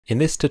In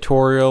this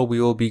tutorial,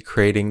 we will be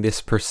creating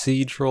this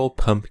procedural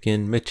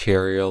pumpkin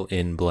material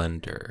in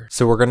Blender.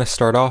 So we're going to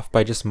start off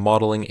by just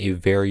modeling a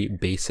very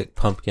basic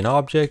pumpkin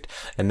object,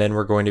 and then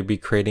we're going to be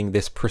creating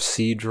this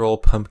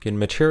procedural pumpkin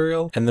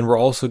material, and then we're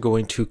also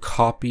going to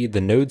copy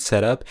the node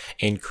setup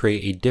and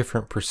create a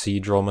different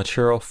procedural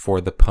material for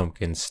the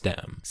pumpkin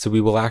stem. So we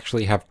will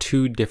actually have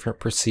two different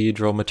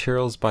procedural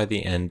materials by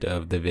the end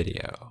of the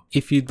video.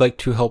 If you'd like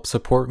to help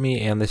support me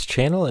and this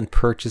channel and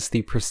purchase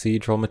the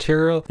procedural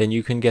material, then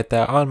you can get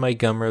that on my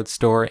Gumroad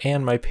store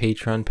and my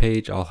Patreon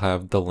page. I'll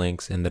have the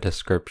links in the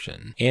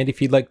description. And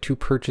if you'd like to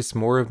purchase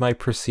more of my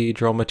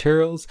procedural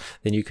materials,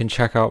 then you can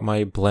check out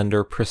my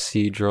Blender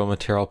procedural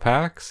material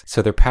packs.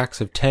 So they're packs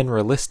of 10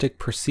 realistic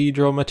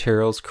procedural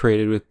materials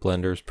created with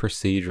Blender's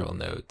procedural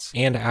nodes.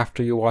 And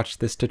after you watch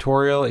this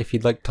tutorial, if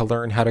you'd like to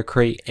learn how to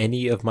create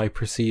any of my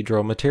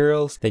procedural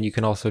materials, then you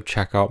can also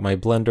check out my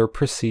Blender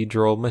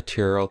procedural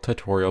material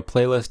tutorial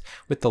playlist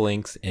with the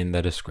links in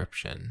the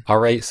description.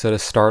 Alright, so to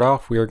start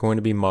off, we are going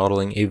to be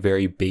modeling a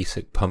very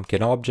basic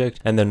pumpkin object,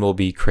 and then we'll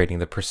be creating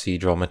the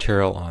procedural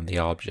material on the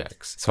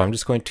objects. So I'm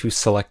just going to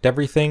select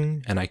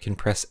everything, and I can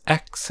press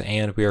X,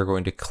 and we are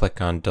going to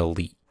click on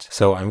delete.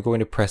 So I'm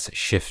going to press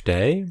Shift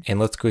A, and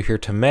let's go here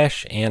to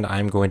mesh, and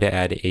I'm going to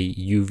add a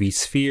UV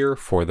sphere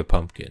for the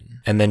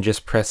pumpkin. And then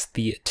just press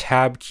the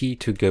tab key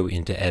to go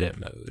into edit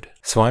mode.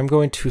 So I'm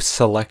going to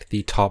select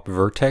the top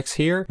vertex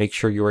here. Make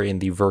sure you are in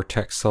the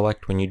vertex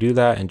select when you do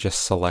that, and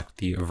just select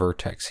the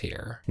vertex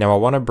here. Now I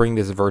want to bring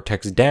this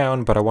vertex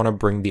down, but I want to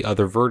bring the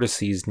other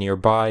vertices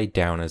nearby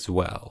down as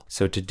well.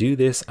 So to do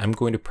this, I'm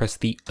going to press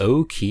the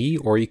O key,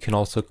 or you can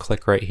also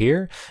click right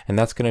here, and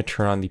that's going to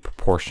turn on the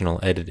proportional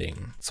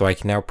editing. So I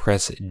can now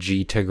press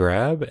G to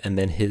grab, and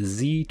then hit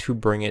Z to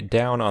bring it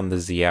down on the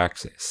Z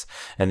axis.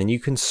 And then you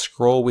can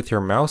scroll with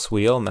your mouse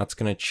wheel, and that's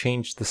going to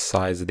change the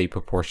size of the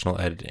proportional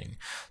editing.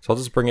 So I'll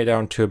just bring it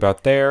down to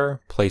about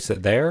there, place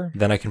it there.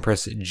 Then I can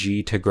press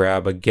G to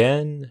grab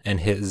again, and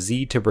hit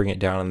Z to bring it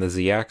down on the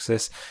Z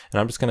axis. And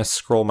I'm just going to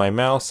scroll my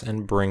mouse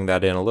and bring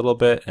that in a little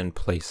bit and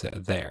place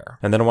it there.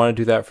 And then I want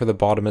to do that for the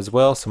bottom as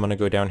well. So I'm going to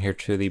go down here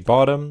to the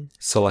bottom,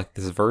 select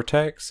this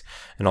vertex,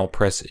 and I'll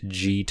press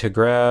G to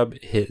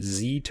grab, hit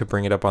Z to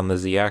bring it up on the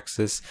Z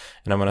axis,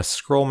 and I'm going to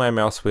scroll my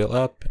mouse wheel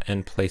up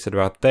and place it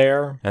about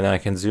there, and then I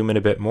can zoom in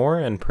a bit more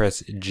and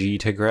press G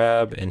to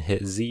grab and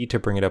hit Z to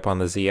bring it up on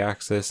the Z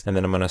axis, and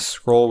then I'm going to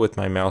scroll with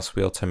my mouse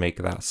wheel to make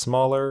that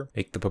smaller,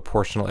 make the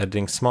proportional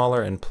editing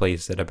smaller, and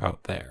place it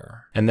about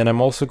there. And then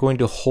I'm also going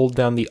to hold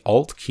down the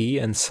Alt key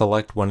and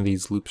select one of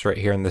these loops right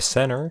here in the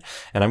center,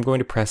 and I'm going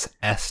to press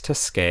S to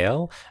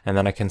scale, and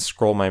then I can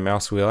scroll my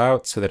mouse wheel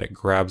out so that it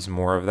grabs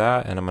more of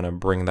that, and I'm going to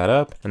bring that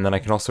up, and then I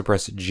can also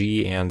press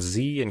G and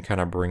Z and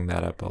kind of bring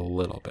that up a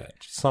little bit,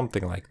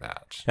 something like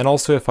that. And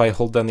also if I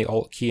hold down the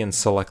Alt key and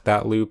select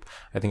that loop,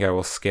 I think I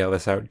will scale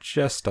this out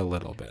just a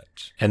little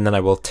bit. And then I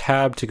will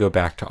tab to go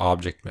back to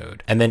object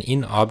mode. And then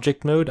in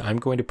object mode, I'm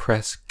going to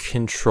press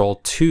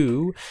Ctrl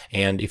 2,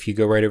 and if you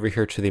go right over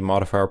here to the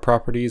modifier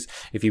properties,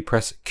 if you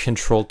press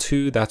Ctrl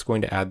 2, that's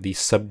going to add the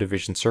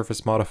subdivision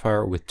surface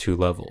modifier with 2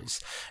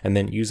 levels. And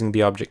then using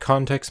the object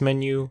context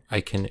menu, I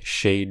can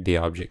shade the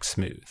object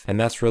smooth. And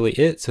that's really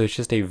it. So it's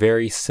just a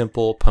very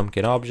simple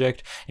pumpkin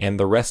object, and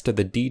the rest of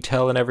the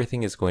detail and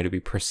everything is going to be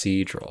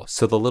procedural.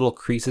 So the little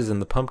creases in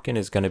the pumpkin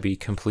is going to be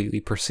completely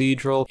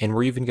procedural, and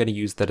we're even going to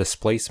use the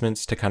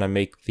displacements to kind of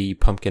make the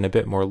pumpkin a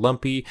bit more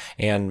lumpy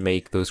and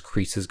make those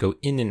creases go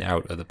in and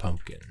out of the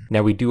pumpkin.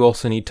 Now we do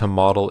also need to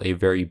model a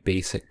very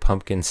basic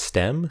pumpkin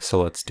stem,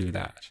 so let's do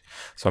that.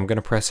 So I'm going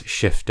to press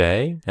Shift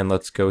A, and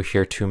let's go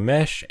here to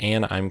mesh,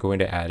 and I'm going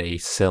to add a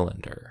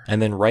cylinder.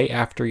 And then right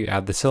after you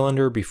add the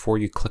cylinder, before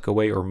you click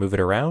away or move it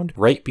around,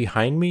 right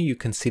behind me you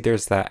can see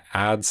there's that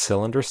add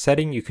cylinder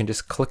setting. You can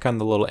just click on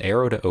the little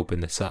arrow to open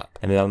this up.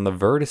 And then on the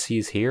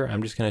vertices here,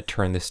 I'm just going to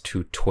turn this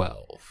to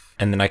 12.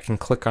 And then I can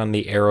click on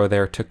the arrow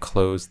there to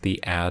close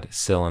the add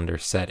cylinder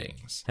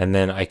settings. And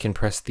then I can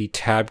press the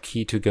tab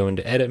key to go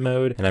into edit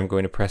mode, and I'm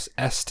going to press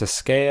S to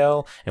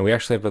scale, and we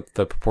actually have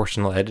the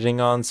proportional editing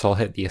on, so I'll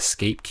hit the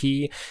escape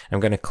key. I'm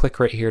going to click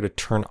right here to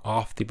turn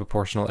off the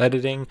proportional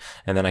editing,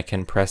 and then I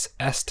can press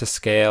S to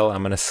scale.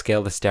 I'm going to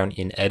scale this down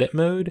in edit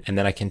mode, and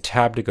then I can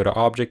tab to go to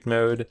object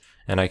mode,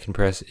 and I can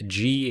press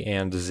G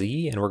and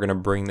Z, and we're going to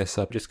bring this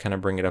up, just kind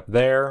of bring it up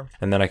there.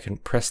 And then I can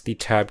press the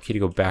tab key to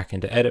go back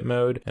into edit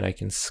mode, and I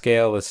can scale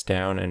this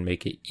down and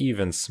make it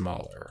even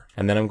smaller.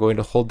 And then I'm going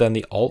to hold down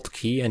the Alt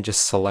key and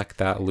just select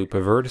that loop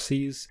of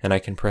vertices, and I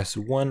can press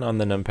 1 on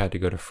the numpad to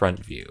go to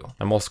front view.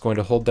 I'm also going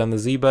to hold down the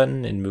Z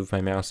button and move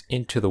my mouse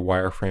into the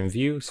wireframe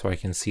view so I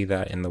can see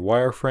that in the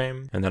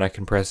wireframe. And then I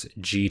can press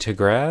G to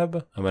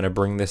grab. I'm going to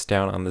bring this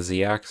down on the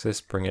Z axis,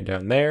 bring it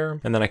down there,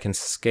 and then I can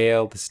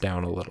scale this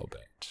down a little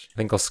bit. that. I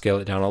think I'll scale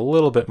it down a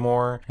little bit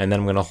more, and then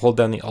I'm going to hold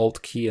down the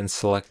Alt key and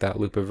select that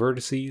loop of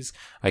vertices.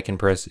 I can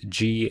press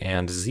G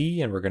and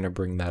Z, and we're going to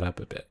bring that up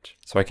a bit.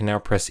 So I can now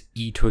press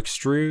E to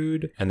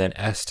extrude, and then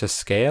S to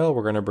scale.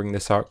 We're going to bring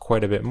this out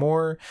quite a bit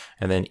more,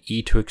 and then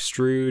E to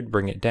extrude,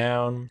 bring it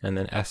down, and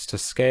then S to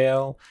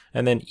scale,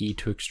 and then E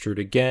to extrude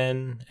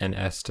again, and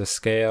S to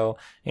scale,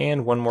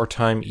 and one more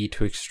time E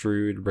to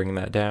extrude, bring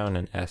that down,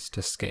 and S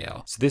to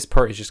scale. So this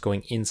part is just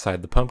going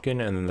inside the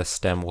pumpkin, and then the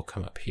stem will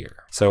come up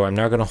here. So I'm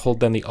now going to hold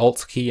down the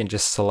Alt key and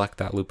just select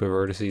that loop of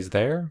vertices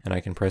there, and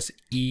I can press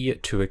E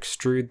to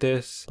extrude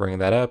this, bring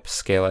that up,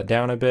 scale it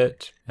down a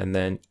bit, and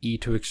then E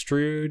to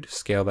extrude,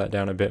 scale that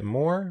down a bit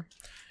more,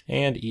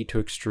 and E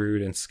to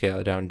extrude and scale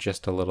it down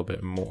just a little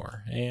bit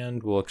more.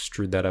 And we'll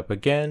extrude that up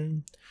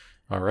again.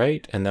 All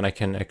right, and then I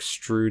can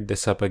extrude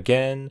this up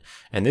again.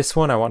 And this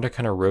one, I want to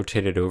kind of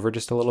rotate it over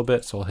just a little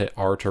bit. So I'll hit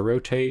R to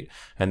rotate,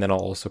 and then I'll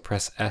also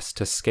press S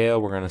to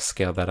scale. We're going to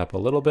scale that up a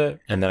little bit.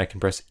 And then I can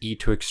press E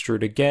to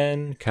extrude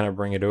again, kind of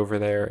bring it over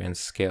there and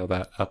scale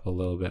that up a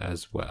little bit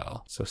as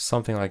well. So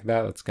something like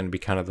that, that's going to be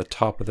kind of the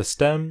top of the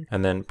stem.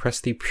 And then press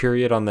the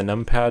period on the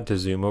numpad to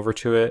zoom over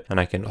to it.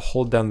 And I can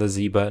hold down the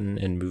Z button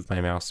and move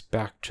my mouse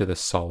back to the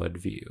solid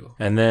view.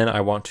 And then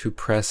I want to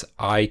press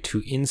I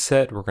to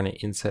inset. We're going to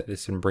inset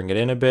this and bring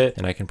it in a bit,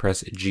 and I can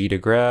press G to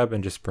grab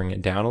and just bring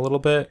it down a little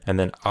bit, and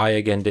then I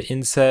again to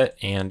inset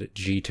and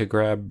G to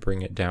grab,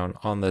 bring it down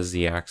on the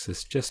Z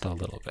axis just a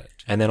little bit.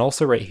 And then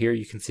also right here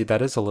you can see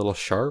that is a little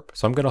sharp,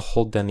 so I'm going to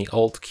hold down the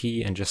Alt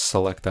key and just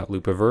select that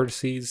loop of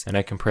vertices, and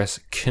I can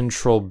press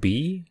Ctrl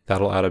B,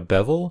 that'll add a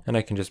bevel, and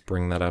I can just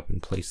bring that up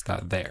and place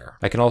that there.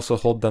 I can also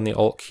hold down the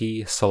Alt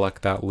key,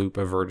 select that loop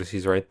of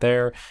vertices right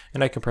there,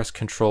 and I can press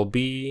Ctrl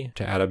B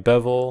to add a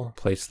bevel,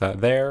 place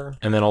that there,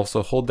 and then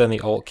also hold down the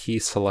Alt key,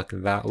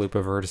 select that loop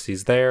of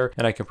vertices there,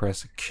 and I can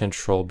press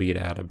Ctrl B to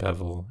add a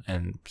bevel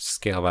and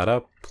scale that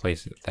up,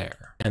 place it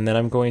there. And then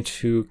I'm going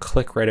to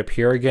click right up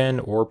here again,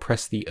 or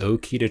press the O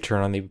key to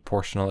turn on the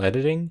proportional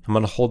editing. I'm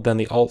going to hold down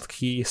the Alt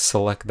key,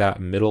 select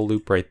that middle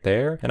loop right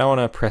there, and I want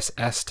to press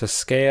S to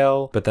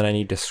scale, but then I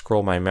need to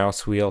scroll my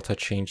mouse wheel to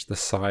change the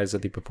size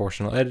of the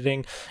proportional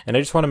editing, and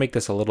I just want to make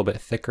this a little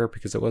bit thicker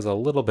because it was a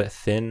little bit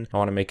thin. I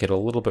want to make it a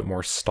little bit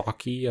more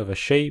stocky of a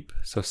shape,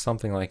 so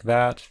something like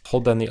that.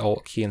 Hold down the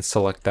Alt key and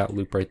select that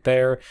loop right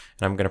there,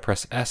 and I'm going to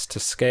press S to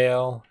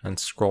scale and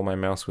scroll my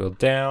mouse wheel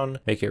down,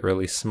 make it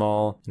really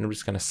small, and I'm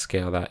just going to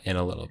scale that in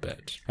a little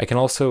bit. I can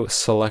also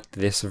select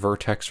this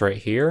vertex right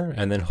here,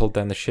 and then hold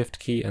down the Shift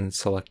key and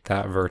select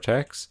that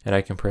vertex, and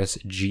I can press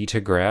G to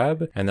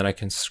grab, and then I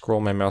can scroll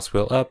my mouse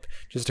wheel up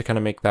just to kind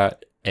of make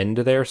that end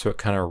there so it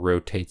kind of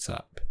rotates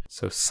up.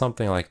 So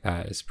something like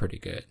that is pretty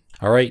good.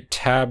 All right,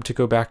 tab to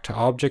go back to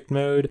object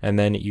mode, and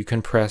then you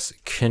can press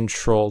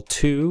Ctrl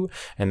 2,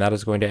 and that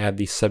is going to add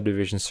the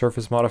subdivision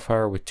surface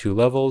modifier with 2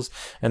 levels,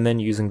 and then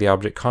using the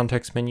object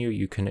context menu,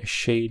 you can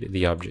shade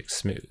the object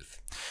smooth.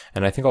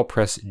 And I think I'll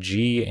press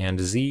G and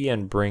Z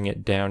and bring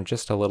it down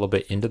just a little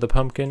bit into the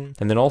pumpkin.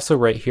 And then also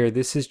right here,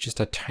 this is just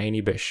a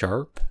tiny bit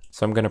sharp.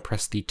 So I'm going to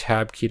press the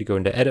tab key to go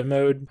into edit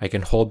mode. I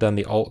can hold down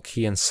the Alt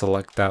key and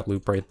select that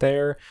loop right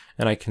there,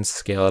 and I can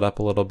scale it up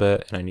a little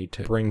bit, and I need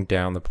to bring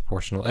down the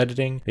proportional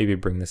editing, maybe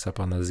bring this up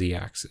on the Z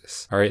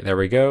axis. All right, there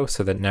we go.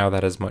 So that now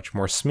that is much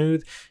more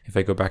smooth. If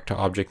I go back to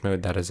object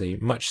mode, that is a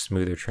much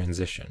smoother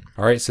transition.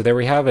 All right, so there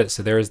we have it.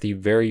 So there is the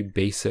very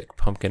basic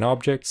pumpkin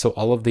object. So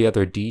all of the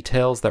other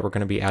details that we're going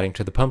to be adding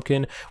to the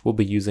pumpkin will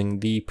be using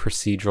the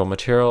procedural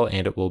material,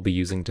 and it will be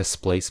using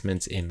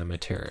displacements in the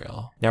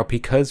material. Now,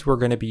 because we're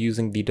going to be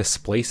using the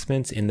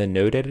displacements in the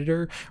node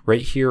editor,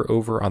 right here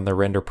over on the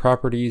render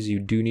properties, you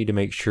do need to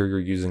make sure you're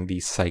using the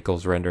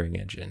cycles rendering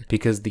engine,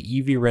 because the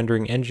Eevee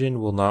rendering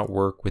engine will not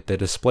work with the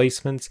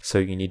displacements, so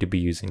you need to be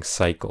using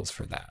cycles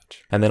for that.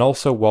 And then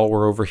also, while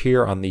we're over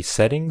here on the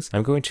settings,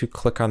 I'm going to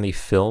click on the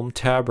film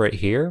tab right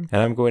here,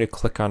 and I'm going to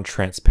click on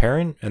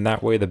transparent, and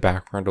that way the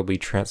background will be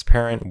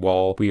transparent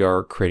while we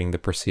are creating the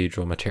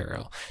procedural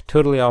material.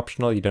 Totally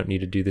optional, you don't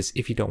need to do this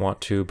if you don't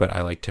want to, but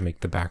I like to make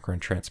the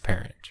background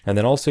transparent. And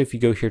then also, if you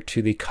go here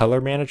to the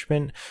color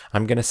management,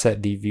 I'm going to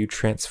set the view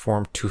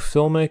transform to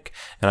filmic,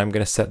 and I'm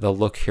going to set the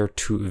look here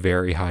to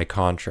very high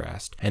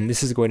contrast. And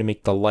this is going to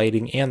make the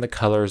lighting and the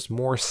colors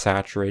more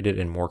saturated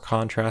and more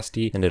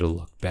contrasty, and it'll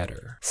look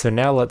better. So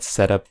now let's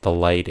set up the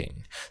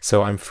lighting.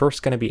 So I'm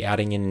first going to be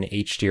adding in an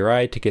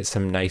HDRI to get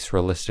some nice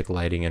realistic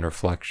lighting and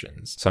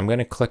reflections. So I'm going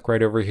to click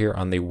right over here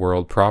on the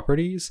world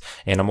properties,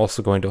 and I'm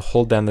also going to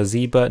hold down the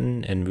Z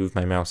button and move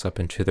my mouse up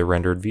into the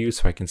rendered view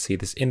so I can see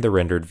this in the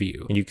rendered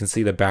view. And you can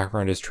see the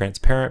background is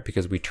transparent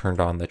because we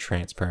turned on the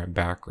transparent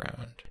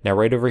background. Now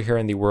right over here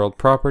in the world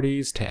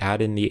properties, to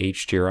add in the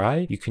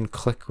HDRI, you can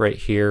click right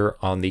here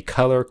on the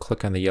color,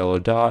 click on the yellow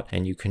dot,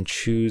 and you can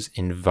choose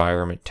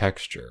environment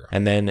texture.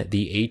 And then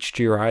the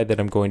HDRI that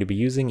I'm going to be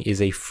using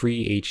is a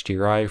free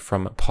HDRI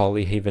from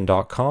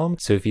polyhaven.com.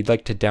 So if you'd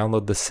like to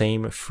download the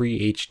same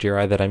free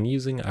HDRI that I'm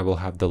using, I will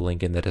have the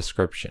link in the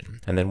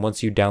description. And then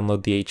once you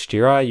download the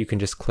HDRI, you can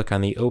just click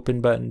on the open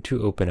button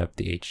to open up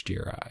the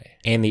HDRI.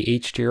 And the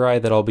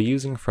HDRI that I'll be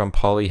using from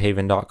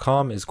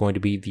polyhaven.com is going to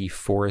be the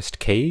Forest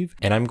Cave,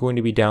 and I'm going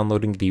to be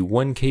downloading the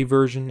 1K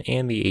version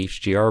and the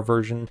HDR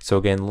version. So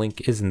again,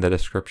 link is in the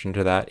description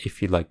to that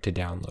if you'd like to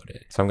download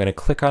it. So I'm going to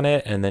click on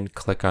it and then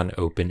click on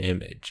open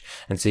image.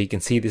 And so you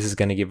can see this is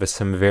going to give us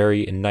some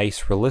very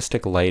nice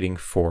realistic lighting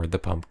for the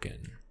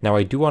pumpkin. Now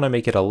I do want to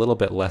make it a little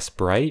bit less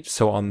bright,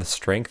 so on the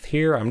strength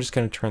here, I'm just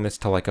going to turn this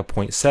to like a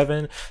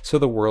 0.7 so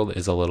the world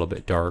is a little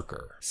bit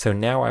darker. So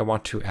now I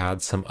want to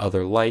add some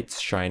other lights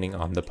shining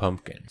on the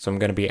pumpkin. So I'm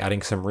going to be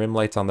adding some rim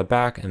lights on the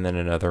back and then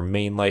another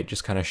main light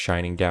just kind of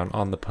shining down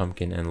on the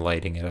pumpkin and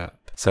lighting it up.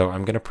 So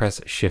I'm going to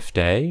press Shift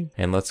A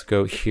and let's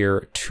go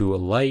here to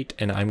light,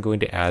 and I'm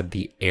going to add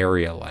the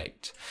area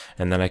light.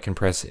 And then I can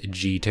press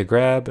G to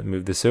grab,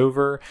 move this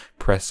over,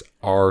 press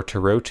R to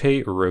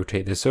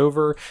rotate this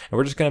over, and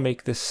we're just going to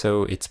make this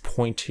so it's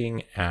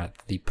pointing at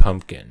the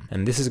pumpkin.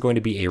 And this is going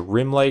to be a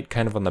rim light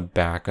kind of on the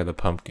back of the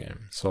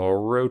pumpkin. So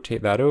I'll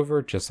rotate that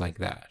over just like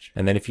that.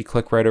 And then if you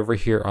click right over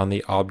here on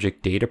the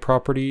object data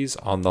properties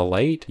on the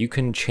light, you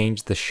can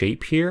change the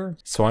shape here.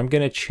 So I'm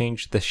going to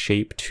change the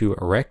shape to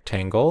a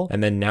rectangle.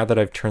 And then now that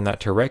I've turned that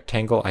to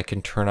rectangle, I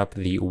can turn up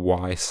the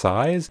Y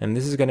size, and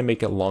this is going to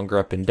make it longer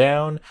up and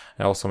down.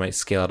 I also might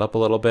scale it up a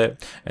little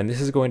bit, and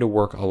this is going to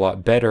work a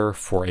lot better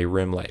for a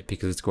rim light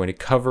because it's going to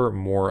cover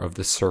more of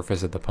the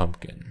surface of the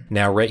pumpkin.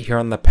 Now right here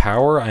on the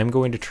power, I'm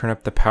going to turn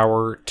up the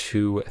power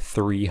to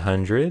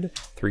 300.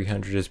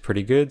 300 is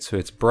pretty good, so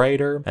it's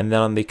brighter. And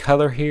then on the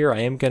color here,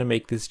 I am going to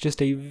make this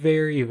just a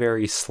very,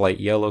 very slight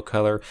yellow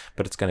color,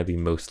 but it's going to be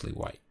mostly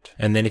white.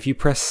 And then if you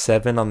press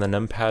 7 on the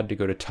numpad to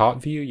go to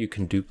top view, you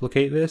can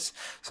duplicate this.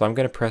 So I'm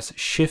going to press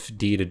Shift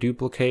D to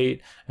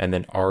duplicate and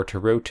then R to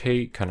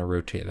rotate, kind of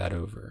rotate that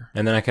over.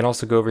 And then I can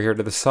also go over here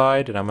to the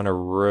side and I'm going to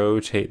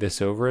rotate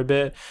this over a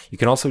bit. You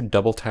can also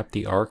double tap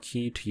the R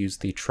key to use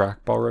the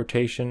trackball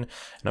rotation.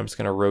 And I'm just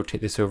going to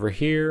rotate this over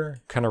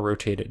here, kind of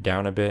rotate it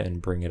down a bit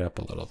and bring it up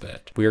a little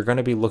bit. We are going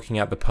to be looking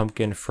at the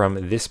pumpkin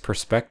from this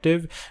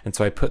perspective. And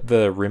so I put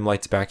the rim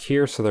lights back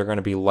here so they're going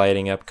to be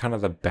lighting up kind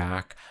of the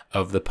back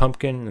of the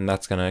pumpkin, and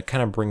that's going to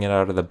kind of bring it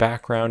out of the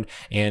background,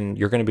 and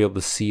you're going to be able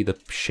to see the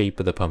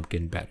shape of the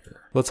pumpkin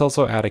better. Let's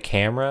also add a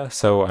camera.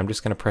 So I'm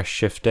just going to press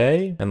Shift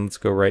A and let's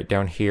go right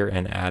down here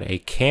and add a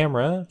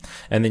camera.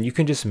 And then you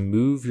can just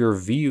move your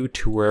view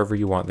to wherever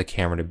you want the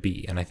camera to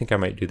be. And I think I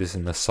might do this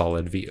in the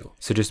solid view.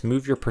 So just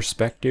move your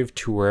perspective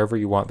to wherever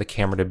you want the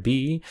camera to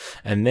be.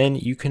 And then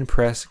you can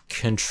press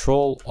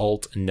Control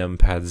Alt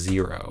Numpad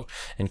 0.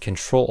 And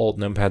Control Alt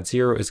Numpad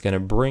 0 is going to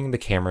bring the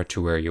camera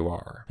to where you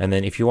are. And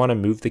then if you want to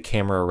move the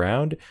camera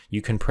around,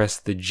 you can press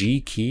the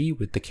G key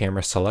with the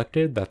camera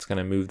selected. That's going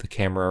to move the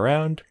camera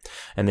around.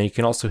 And then you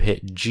can also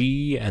hit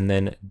G and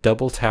then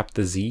double tap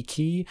the Z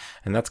key,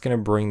 and that's going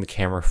to bring the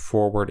camera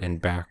forward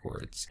and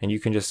backwards. And you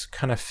can just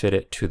kind of fit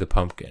it to the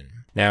pumpkin.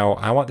 Now,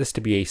 I want this to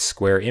be a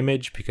square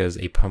image because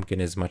a pumpkin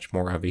is much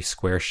more of a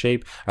square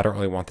shape. I don't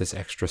really want this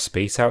extra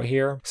space out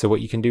here. So what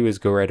you can do is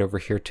go right over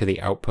here to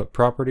the output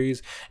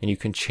properties and you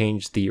can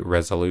change the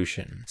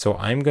resolution. So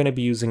I'm going to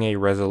be using a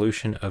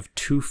resolution of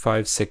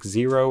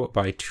 2560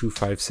 by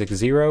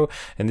 2560,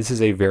 and this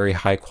is a very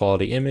high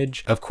quality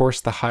image. Of course,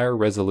 the higher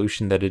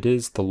resolution that it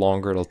is, the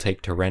longer it'll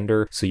take to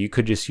render. So you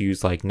could just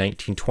use like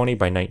 1920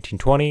 by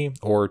 1920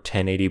 or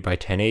 1080 by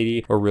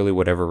 1080 or really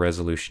whatever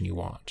resolution you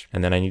want.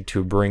 And then I need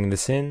to bring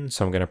this in,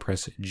 so I'm going to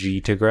press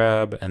G to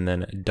grab and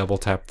then double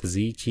tap the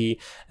Z key,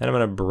 and I'm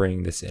going to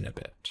bring this in a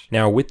bit.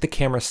 Now with the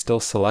camera still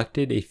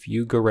selected, if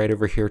you go right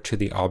over here to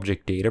the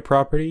object data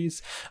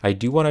properties, I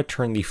do want to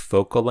turn the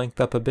focal length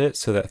up a bit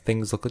so that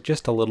things look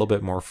just a little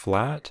bit more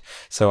flat.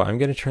 So I'm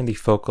going to turn the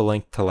focal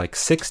length to like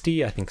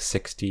 60. I think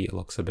 60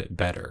 looks a bit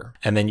better.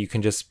 And then you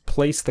can just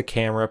place the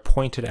camera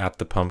pointed at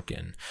the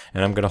pumpkin.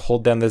 And I'm going to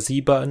hold down the Z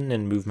button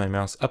and move my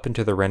mouse up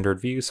into the rendered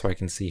view so I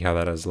can see how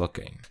that is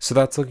looking. So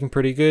that's looking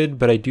pretty good,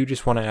 but I do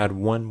just want to add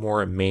one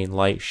more main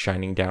light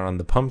shining down on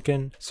the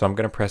pumpkin. So I'm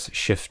going to press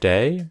Shift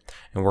A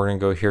and we're going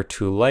to go here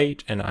to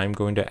light, and I'm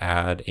going to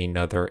add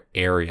another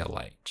area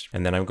light.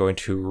 And then I'm going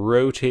to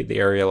rotate the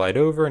area light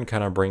over and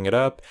kind of bring it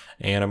up,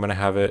 and I'm going to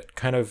have it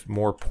kind of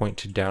more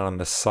pointed down on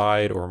the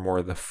side or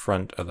more the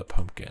front of the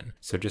pumpkin.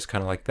 So just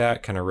kind of like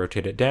that, kind of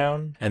rotate it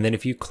down. And then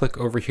if you click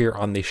over here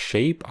on the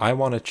shape, I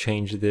want to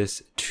change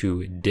this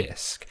to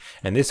disc,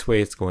 and this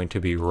way it's going to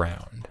be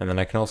round. And then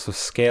I can also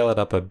scale it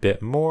up a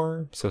bit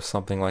more, so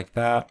something like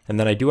that. And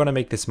then I do want to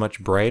make this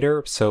much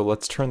brighter, so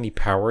let's turn the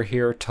power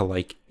here to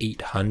like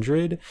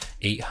 800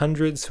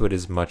 so it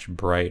is much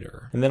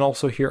brighter. And then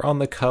also here on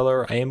the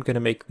color, I am going to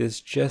make this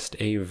just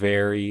a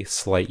very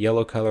slight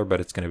yellow color, but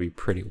it's going to be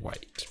pretty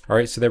white. All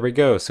right, so there we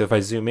go. So if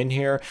I zoom in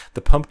here,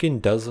 the pumpkin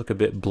does look a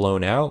bit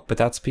blown out, but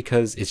that's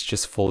because it's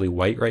just fully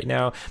white right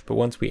now. But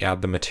once we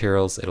add the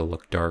materials, it'll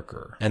look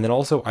darker. And then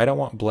also, I don't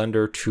want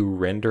Blender to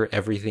render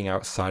everything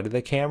outside of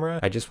the camera.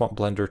 I just want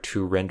Blender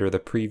to render the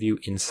preview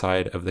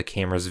inside of the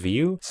camera's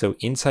view. So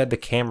inside the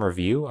camera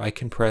view, I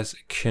can press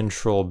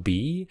Control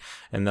B,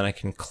 and then I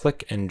can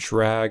click and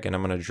drag, and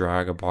I'm going to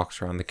drag a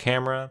box around the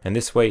camera. And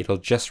this way it'll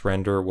just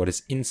render what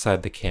is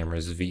inside the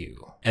camera's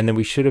view. And then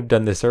we should have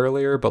done this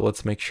earlier, but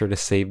let's make sure to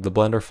save the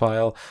Blender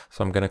file.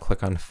 So I'm going to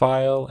click on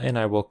File, and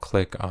I will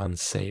click on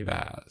Save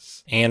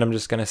As. And I'm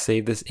just going to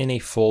save this in a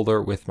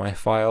folder with my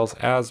files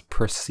as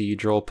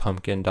Procedural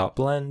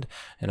Pumpkin.blend,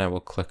 and I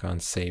will click on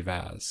Save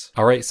As.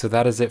 All right, so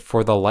that is it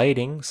for the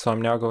lighting. So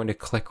I'm now going to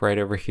click right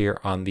over here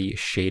on the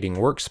shading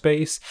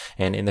workspace,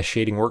 and in the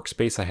shading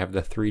workspace I have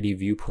the 3D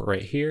viewport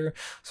right here.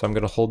 So I'm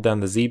going to hold down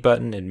the Z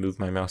button and move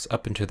my mouse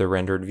up into the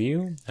rendered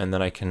view, and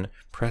then I can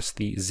press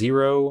the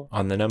 0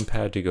 on the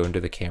numpad to go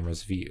into the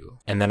camera's view.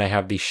 And then I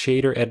have the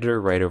shader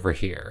editor right over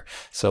here.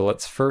 So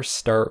let's first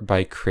start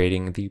by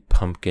creating the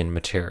pumpkin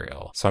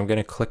material. So I'm going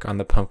to click on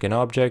the pumpkin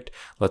object.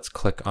 Let's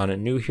click on a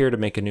new here to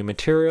make a new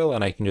material,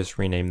 and I can just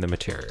rename the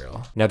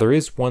material. Now there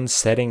is one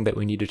setting that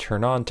we need to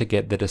turn on to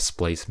get the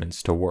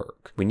displacements to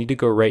work. We need to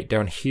go right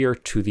down here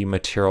to the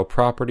material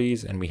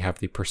properties, and we have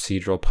the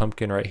procedural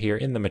pumpkin right here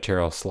in the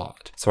material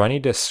slot. So I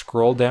need to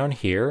scroll down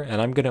here,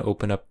 and I'm going to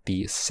open up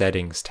the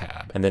settings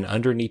tab, and then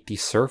underneath the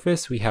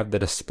surface we have the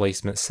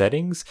displacement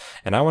settings,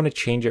 and I want to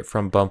change it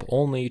from bump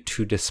only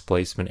to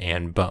displacement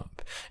and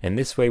bump. And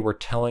this way we're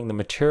telling the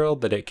material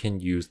that it can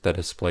use the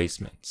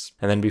displacements.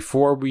 And then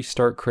before we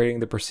start creating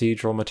the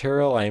procedural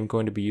material, I am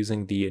going to be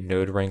using the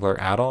Node Wrangler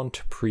add-on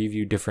to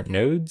preview different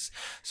nodes.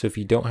 So if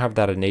you don't have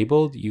that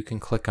enabled, you can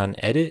click on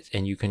Edit,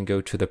 and you can go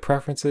to the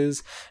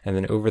Preferences, and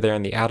then over there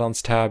in the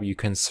Add-ons tab you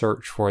can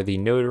search for the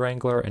Node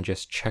Wrangler and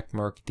just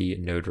checkmark the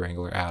Node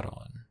Wrangler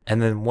add-on. And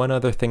then one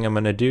other thing I'm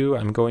going to do,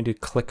 I'm going to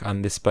click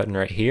on this button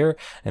right here,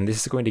 and this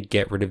is going to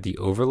get rid of the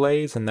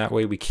overlays, and that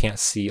way we can't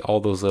see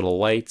all those little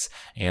lights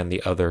and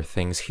the other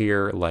things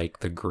here like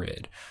the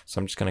grid.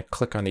 So I'm just going to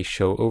click on these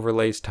show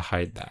overlays to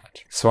hide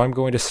that. So I'm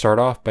going to start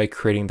off by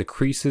creating the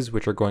creases,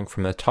 which are going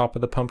from the top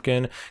of the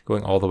pumpkin,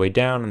 going all the way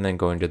down, and then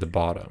going to the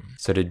bottom.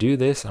 So to do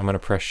this, I'm going to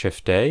press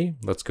Shift A.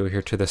 Let's go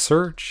here to the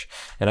search,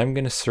 and I'm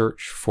going to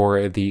search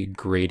for the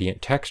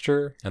gradient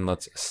texture, and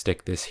let's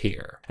stick this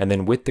here. And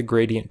then with the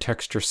gradient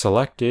texture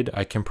selected,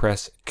 I can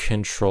press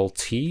Control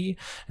T,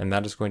 and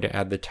that is going to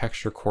add the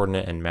texture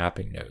coordinate and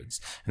mapping nodes,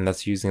 and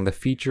that's using the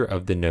feature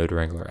of the Node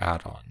Wrangler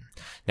add-on.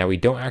 Now we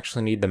don't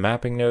actually need the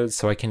mapping nodes,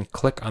 so I can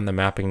click on the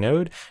mapping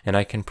node and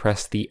I can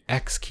press the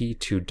X key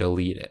to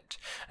delete it.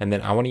 And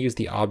then I want to use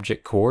the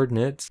object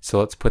coordinates, so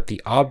let's put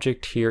the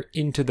object here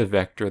into the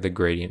vector of the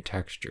gradient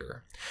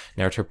texture.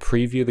 Now to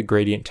preview the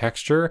gradient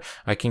texture,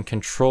 I can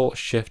Control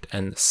Shift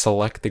and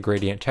select the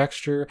gradient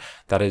texture.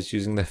 That is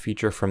using the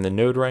feature from the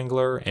Node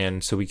Wrangler,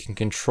 and so we can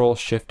Control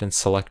Shift and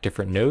select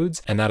different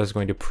nodes, and that is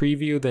going to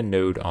preview the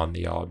node on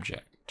the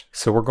object.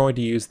 So we're going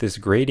to use this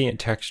gradient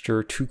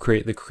texture to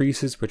create the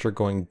creases which are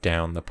going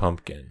down the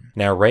pumpkin.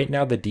 Now right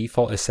now the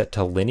default is set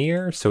to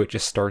linear, so it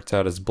just starts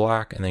out as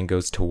black and then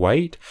goes to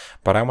white,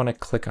 but I want to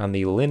click on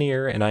the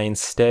linear and I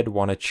instead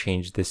want to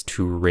change this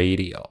to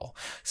radial.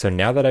 So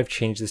now that I've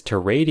changed this to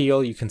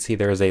radial, you can see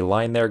there is a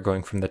line there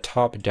going from the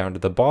top down to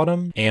the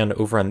bottom, and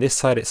over on this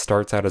side it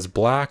starts out as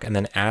black, and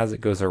then as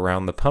it goes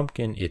around the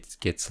pumpkin it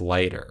gets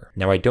lighter.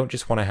 Now I don't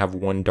just want to have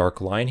one dark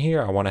line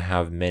here, I want to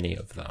have many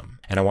of them,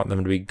 and I want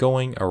them to be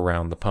going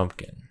around the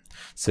pumpkin.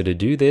 So to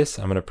do this,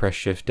 I'm going to press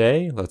Shift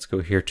A. Let's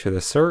go here to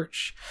the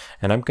search,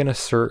 and I'm going to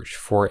search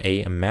for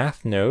a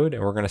math node,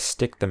 and we're going to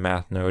stick the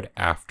math node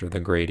after the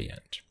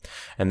gradient.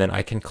 And then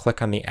I can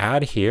click on the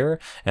add here,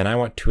 and I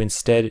want to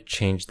instead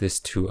change this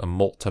to a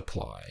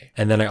multiply.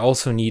 And then I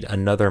also need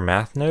another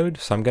math node,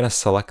 so I'm going to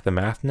select the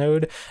math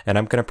node, and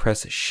I'm going to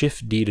press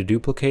Shift D to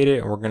duplicate it,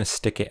 and we're going to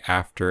stick it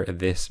after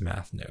this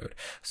math node.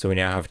 So we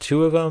now have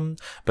two of them,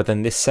 but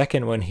then this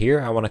second one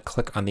here, I want to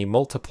click on the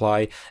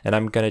multiply, and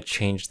I'm going to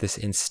change this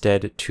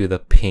instead to the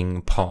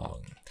ping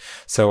pong.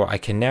 So I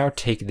can now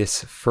take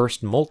this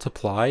first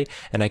multiply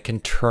and I can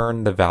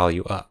turn the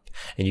value up.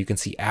 And you can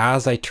see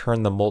as I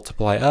turn the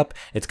multiply up,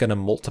 it's going to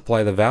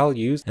multiply the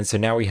values. And so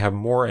now we have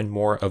more and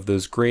more of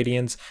those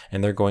gradients,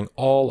 and they're going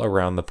all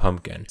around the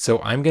pumpkin. So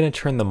I'm going to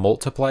turn the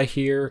multiply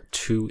here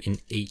to an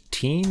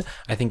 18.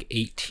 I think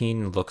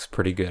 18 looks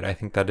pretty good. I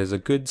think that is a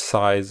good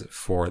size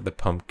for the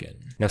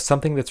pumpkin. Now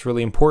something that's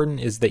really important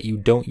is that you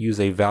don't use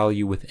a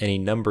value with any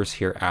numbers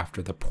here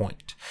after the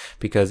point.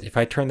 Because if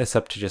I turn this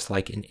up to just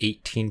like an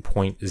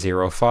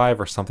 18.05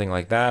 or something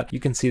like that, you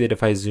can see that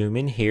if I zoom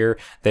in here,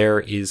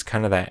 there is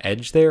kind of that that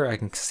edge there. I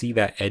can see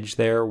that edge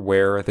there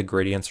where the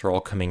gradients are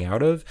all coming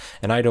out of,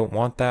 and I don't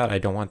want that. I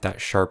don't want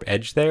that sharp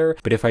edge there.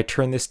 But if I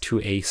turn this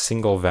to a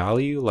single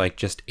value, like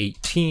just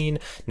 18,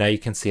 now you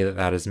can see that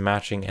that is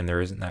matching and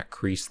there isn't that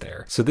crease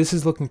there. So this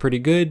is looking pretty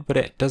good, but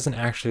it doesn't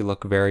actually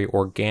look very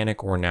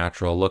organic or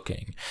natural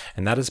looking.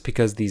 And that is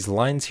because these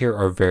lines here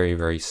are very,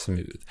 very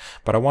smooth.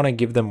 But I want to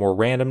give them more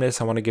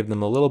randomness. I want to give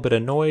them a little bit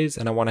of noise,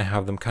 and I want to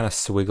have them kind of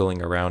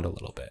swiggling around a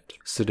little bit.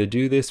 So to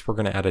do this, we're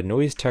going to add a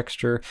noise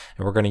texture,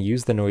 and we're going to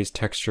use the noise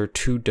texture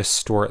to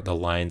distort the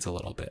lines a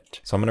little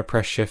bit. So I'm going to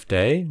press Shift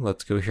A.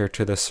 Let's go here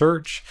to the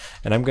search,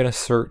 and I'm going to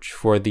search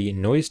for the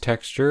noise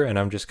texture, and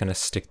I'm just going to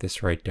stick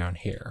this right down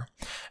here.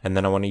 And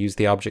then I want to use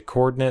the object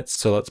coordinates.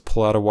 So let's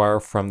pull out a wire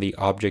from the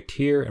object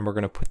here, and we're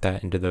going to put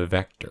that into the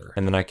vector.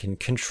 And then I can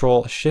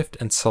Control Shift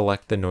and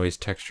select the noise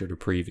texture to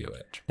preview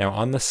it. Now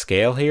on the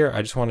scale here,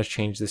 I just want to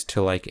change this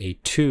to like a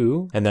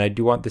 2, and then I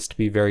do want this to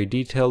be very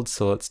detailed,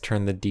 so let's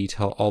turn the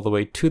detail all the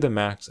way to the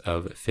max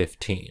of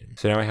 15.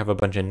 So now I have a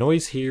bunch of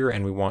noise here,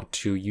 and we want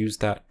to use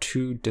that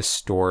to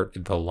distort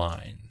the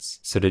lines.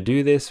 So to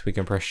do this, we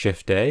can press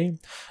Shift A.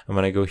 I'm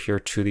going to go here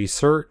to the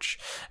search,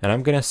 and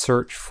I'm going to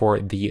search for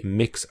the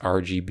Mix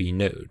RGB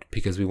node,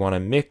 because we want to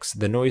mix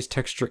the noise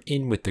texture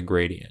in with the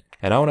gradient.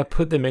 And I want to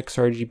put the Mix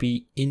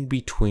RGB in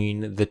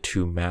between the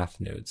two math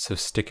nodes, so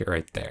stick it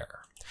right there.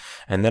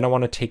 And then I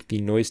want to take the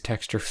noise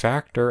texture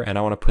factor, and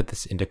I want to put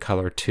this into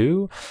color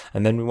 2,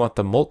 and then we want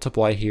the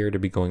multiply here to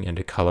be going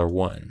into color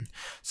 1.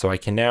 So I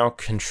can now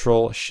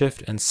Control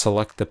Shift and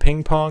select the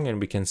ping pong, and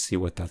we can see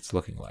what that's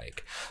looking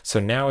like. So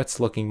now it's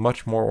looking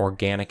much more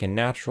organic and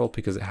natural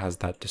because it has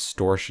that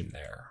distortion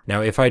there.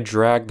 Now if I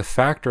drag the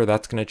factor,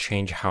 that's going to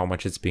change how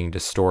much it's being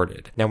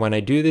distorted. Now when I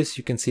do this,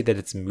 you can see that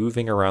it's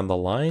moving around the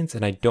lines,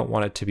 and I don't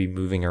want it to be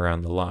moving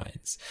around the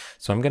lines.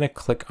 So I'm going to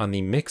click on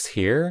the mix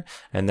here,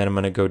 and then I'm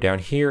going to go down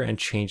here and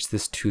change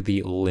this to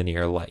the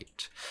linear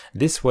light.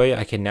 This way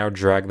I can now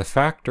drag the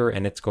factor,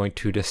 and it's going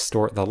to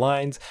distort the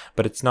lines,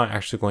 but it's not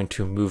actually going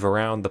to move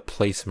around the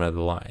placement of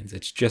the lines.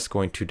 It's just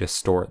going to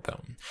distort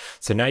them.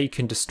 So now you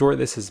can distort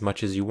this as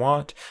much as you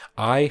want.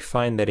 I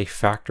find that a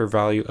factor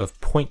value of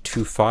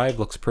 0.25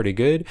 looks pretty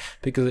good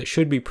because it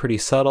should be pretty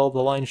subtle. The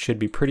lines should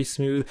be pretty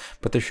smooth,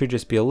 but there should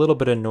just be a little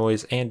bit of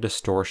noise and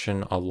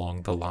distortion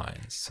along the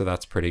lines. So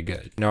that's pretty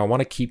good. Now I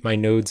want to keep my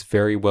nodes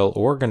very well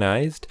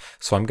organized,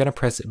 so I'm going to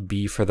press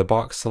B for the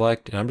box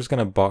select, and I'm just going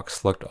to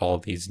box select all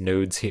of these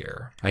nodes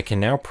here. I can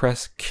now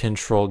press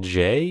Control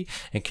J,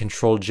 and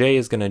Control J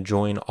is going to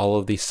join all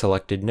of these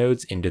selected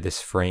nodes into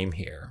this frame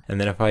here.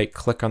 And then if I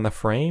click on the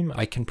frame,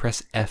 I can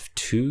press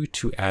F2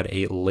 to add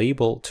a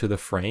label to the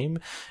frame,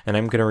 and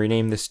I'm going to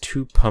rename this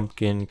to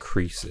Pumpkin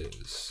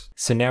Creases.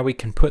 So now we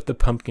can put the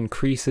pumpkin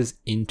creases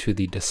into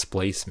the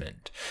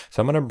displacement.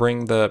 So I'm going to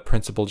bring the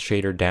principled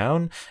shader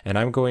down, and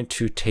I'm going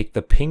to take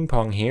the ping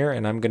pong here,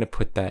 and I'm going to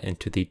put that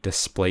into the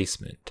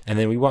displacement. And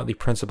then we want the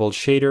principled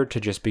shader to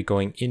just be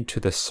going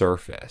into the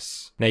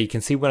surface. Now you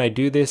can see when I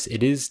do this,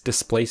 it is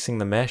displacing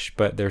the mesh,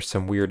 but there's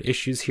some weird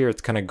issues here.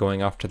 It's kind of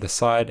going off to the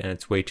side, and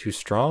it's way too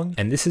strong.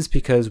 And this is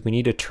because we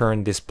need to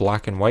turn this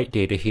black and white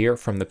data here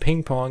from the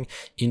ping pong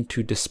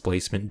into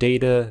displacement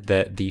data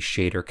that the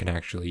shader can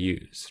actually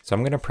use. So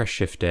I'm going to press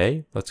Shift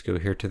A. Let's go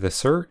here to the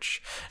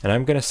search, and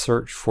I'm going to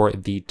search for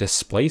the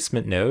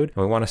displacement node, and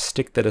we want to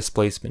stick the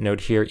displacement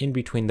node here in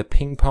between the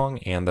ping pong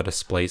and the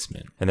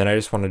displacement. And then I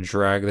just want to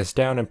drag this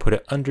down and put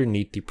it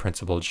underneath the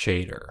principled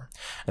shader.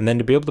 And then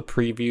to be able to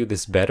preview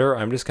this better,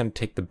 I'm just going to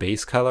take the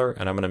base color,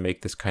 and I'm going to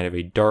make this kind of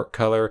a dark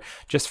color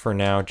just for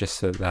now, just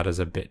so that is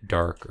a bit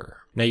darker.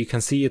 Now you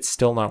can see it's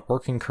still not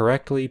working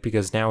correctly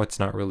because now it's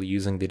not really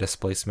using the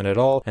displacement at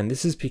all, and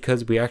this is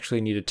because we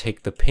actually need to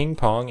take the ping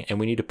pong and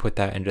we need to put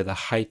that into the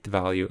height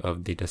value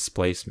of the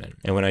displacement.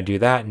 And when I do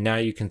that, now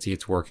you can see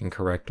it's working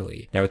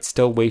correctly. Now it's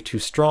still way too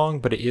strong,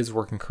 but it is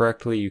working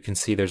correctly. You can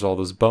see there's all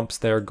those bumps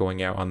there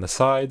going out on the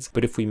sides,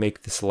 but if we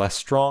make this less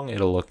strong,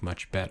 it'll look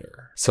much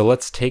better. So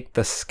let's take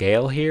the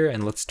scale here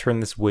and let's turn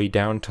this way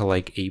down to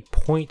like a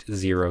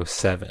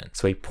 0.07.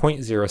 So a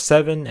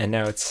 0.07, and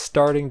now it's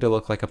starting to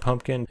look like a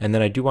pumpkin. And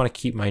then I do want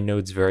to keep my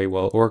nodes very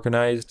well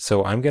organized,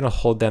 so I'm going to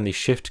hold down the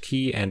Shift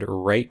key and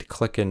right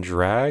click and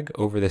drag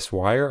over this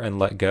wire and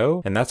let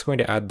go, and that's going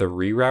to add the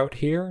reroute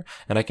here,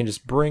 and I can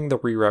just bring the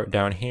reroute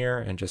down here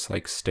and just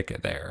like stick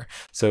it there.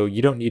 So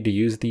you don't need to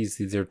use these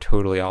are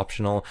totally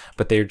optional,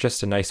 but they're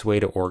just a nice way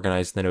to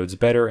organize the nodes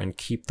better and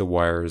keep the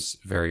wires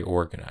very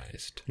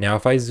organized. Now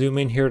if I zoom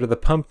in here to the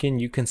pumpkin,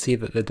 you can see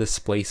that the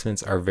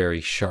displacements are very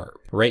sharp.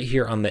 Right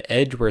here on the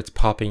edge where it's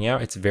popping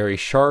out, it's very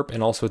sharp,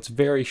 and also it's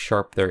very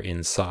sharp there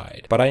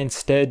inside. But I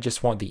instead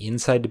just want the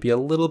inside to be a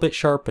little bit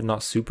sharp but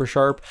not super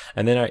sharp,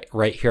 and then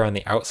right here on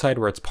the outside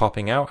where it's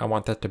popping out, I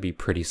want that to be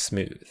pretty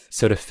smooth.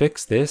 So to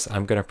fix this,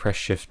 I'm going to press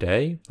Shift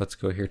A. Let's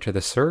go here to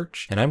the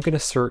search, and I'm going to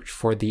search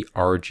for the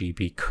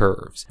RGB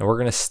curves. And we're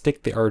going to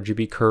stick the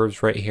RGB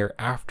curves right here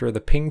after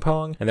the ping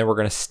pong, and then we're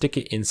going to stick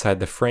it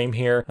inside the frame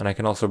here, and I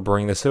can also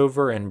bring this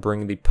over and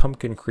bring the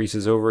pumpkin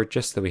creases over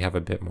just so we have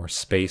a bit more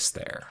space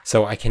there.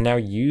 So I can now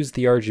use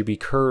the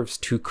RGB curves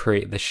to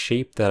create the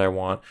shape that I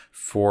want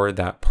for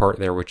that part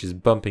there which is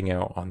bumping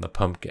out on the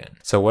pumpkin.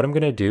 So what I'm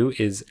going to do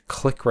is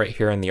click right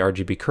here in the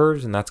RGB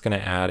curves, and that's going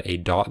to add a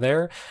dot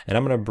there, and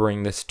I'm going to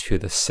bring this to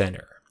the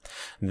center.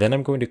 Then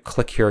I'm going to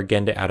click here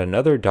again to add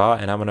another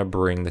dot, and I'm going to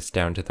bring this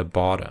down to the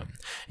bottom.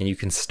 And you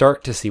can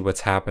start to see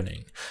what's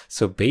happening.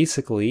 So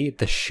basically,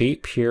 the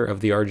shape here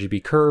of the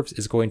RGB curves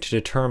is going to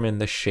determine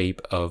the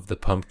shape of the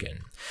pumpkin.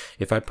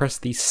 If I press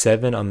the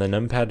 7 on the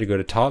numpad to go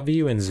to top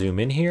view and zoom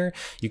in here,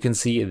 you can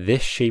see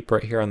this shape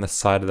right here on the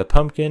side of the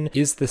pumpkin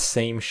is the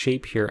same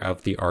shape here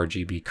of the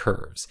RGB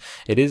curves.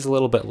 It is a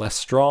little bit less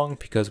strong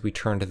because we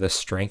turned the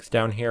strength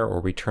down here, or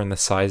we turn the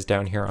size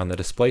down here on the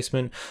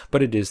displacement,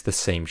 but it is the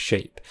same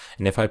shape.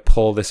 And if I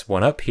pull this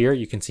one up here,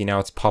 you can see now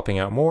it's popping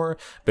out more,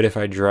 but if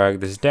I drag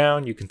this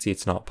down, you can see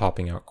it's not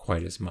popping out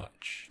quite as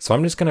much. So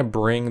I'm just going to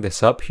bring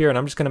this up here, and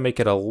I'm just going to make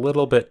it a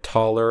little bit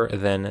taller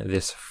than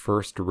this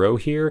first row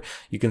here.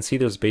 You can see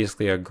there's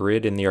basically a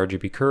grid in the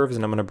RGB curves,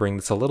 and I'm going to bring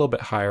this a little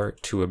bit higher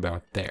to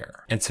about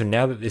there. And so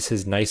now that this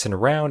is nice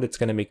and round, it's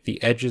going to make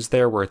the edges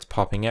there where it's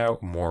popping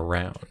out more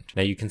round.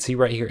 Now you can see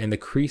right here in the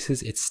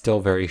creases, it's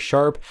still very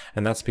sharp,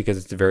 and that's because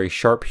it's very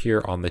sharp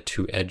here on the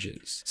two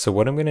edges. So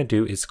what I'm going to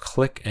do is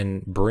click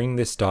and bring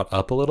this dot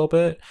up a little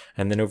bit,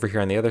 and then over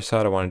here on the other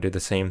side, I want to do the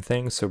same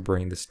thing, so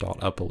bring this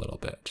dot up a little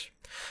bit.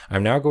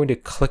 I'm now going to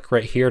click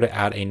right here to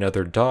add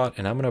another dot,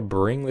 and I'm going to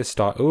bring this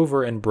dot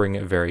over and bring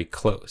it very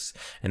close.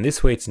 And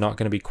this way it's not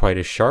going to be quite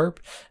as sharp,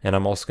 and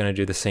I'm also going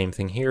to do the same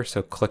thing here,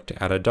 so click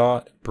to add a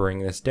dot, bring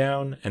this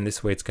down, and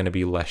this way it's going to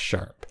be less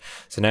sharp.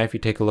 So now if you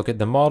take a look at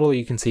the model,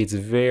 you can see it's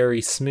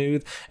very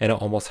smooth, and it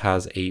almost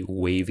has a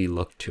wavy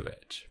look to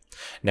it.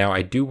 Now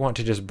I do want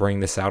to just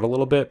bring this out a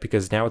little bit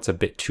because now it's a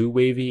bit too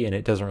wavy and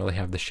it doesn't really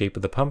have the shape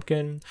of the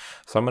pumpkin.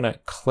 So I'm going to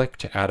click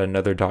to add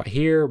another dot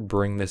here,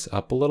 bring this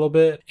up a little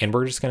bit, and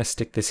we're just going to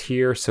stick this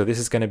here. So this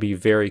is going to be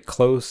very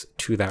close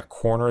to that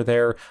corner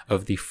there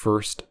of the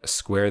first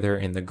square there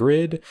in the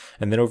grid.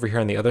 And then over here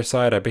on the other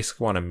side, I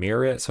basically want to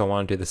mirror it. So I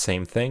want to do the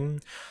same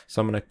thing.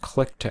 So I'm going to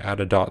click to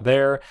add a dot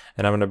there,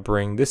 and I'm going to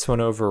bring this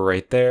one over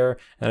right there.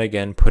 And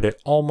again, put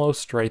it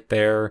almost right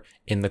there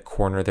in the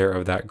corner there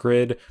of that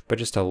grid, but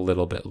just a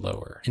little bit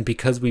lower. And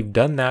because we've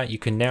done that, you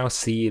can now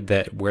see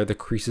that where the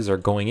creases are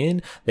going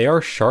in, they are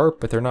sharp,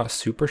 but they're not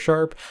super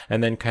sharp.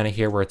 And then kind of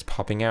here where it's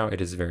popping out,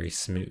 it is very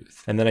smooth.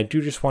 And then I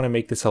do just want to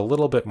make this a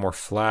little bit more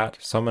flat.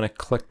 So I'm going to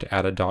click to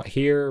add a dot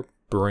here,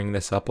 bring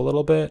this up a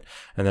little bit,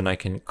 and then I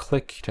can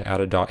click to add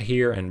a dot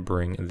here and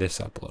bring this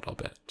up a little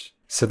bit.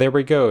 So there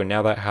we go,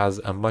 now that has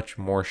a much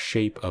more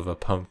shape of a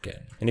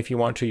pumpkin. And if you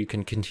want to, you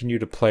can continue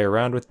to play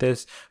around with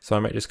this. So I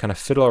might just kind of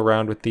fiddle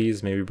around with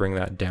these, maybe bring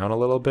that down a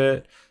little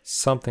bit.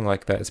 Something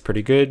like that is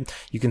pretty good.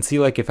 You can see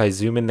like if I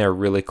zoom in there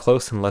really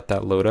close and let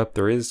that load up,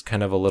 there is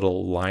kind of a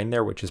little line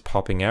there which is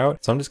popping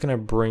out. So I'm just going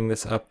to bring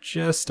this up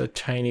just a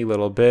tiny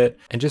little bit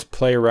and just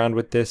play around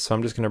with this. So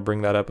I'm just going to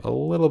bring that up a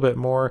little bit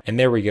more. And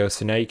there we go.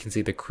 So now you can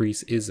see the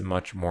crease is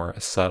much more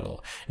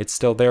subtle. It's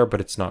still there, but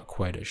it's not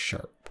quite as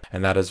sharp.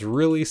 And that is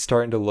really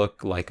starting to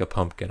look like a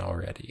pumpkin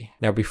already.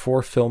 Now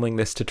before filming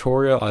this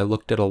tutorial, I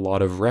looked at a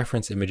lot of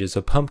reference images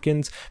of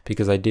pumpkins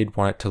because I did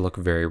want it to look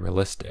very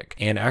realistic.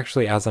 And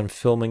actually as I'm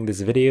filming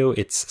this video,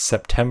 it's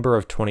September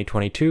of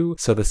 2022,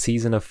 so the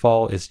season of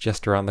fall is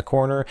just around the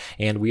corner,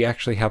 and we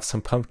actually have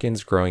some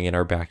pumpkins growing in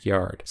our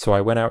backyard. So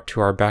I went out to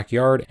our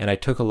backyard and I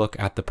took a look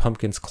at the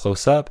pumpkins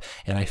close up,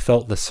 and I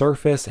felt the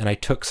surface, and I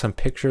took some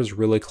pictures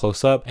really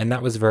close up, and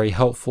that was very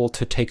helpful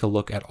to take a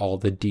look at all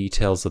the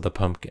details of the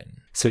pumpkin.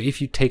 So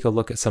if you take a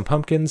look at some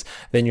pumpkins,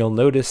 then you'll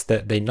notice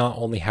that they not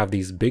only have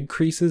these big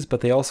creases, but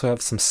they also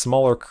have some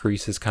smaller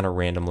creases kind of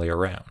randomly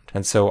around.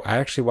 And so I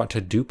actually want to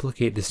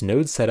duplicate this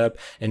node setup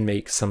and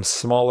make some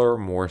smaller,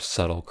 more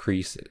subtle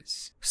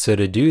creases. So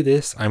to do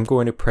this, I'm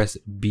going to press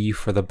B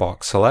for the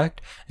box select,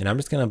 and I'm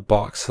just going to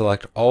box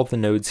select all the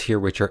nodes here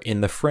which are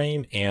in the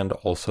frame and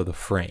also the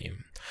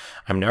frame.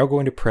 I'm now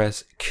going to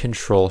press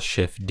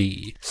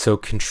Control-Shift-D. So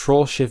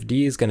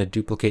Control-Shift-D is going to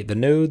duplicate the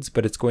nodes,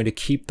 but it's going to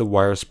keep the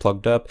wires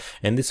plugged up,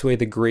 and this way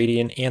the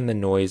gradient and the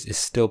noise is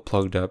still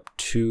plugged up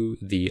to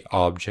the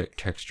object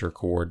texture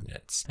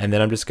coordinates. And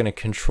then I'm just going to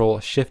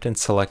Control-Shift and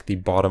select the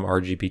bottom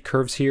RGB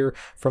curves here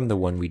from the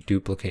one we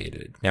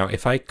duplicated. Now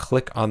if I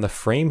click on the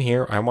frame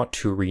here, I want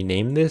to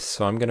rename this,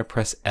 so I'm going to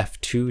press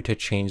F2 to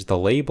change the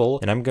label,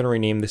 and I'm going to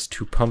rename this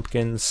to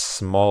Pumpkin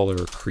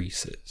Smaller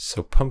Creases.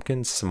 So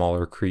Pumpkin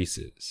Smaller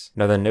Creases.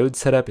 Now the node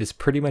setup is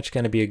pretty much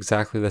going to be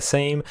exactly the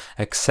same,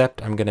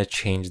 except I'm going to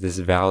change this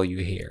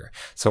value here.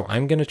 So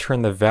I'm going to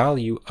turn the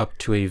value up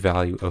to a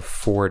value of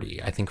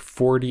 40. I think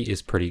 40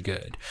 is pretty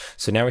good.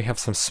 So now we have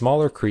some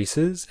smaller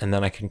creases, and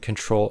then I can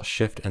Control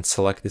Shift and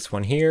select this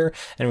one here,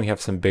 and we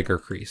have some bigger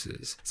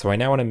creases. So I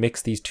now want to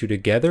mix these two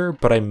together,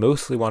 but I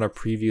mostly want to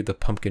preview the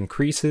pumpkin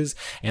creases,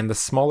 and the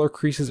smaller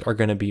creases are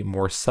going to be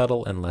more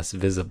subtle and less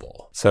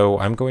visible. So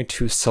I'm going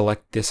to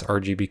select this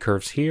RGB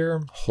curves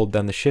here, hold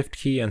down the Shift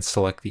key and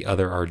select select the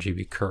other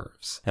RGB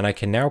curves. And I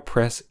can now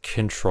press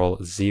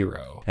Ctrl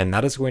 0. And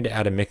that is going to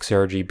add a mix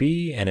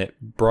RGB, and it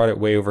brought it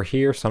way over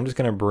here. So I'm just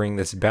going to bring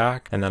this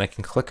back, and then I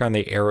can click on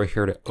the arrow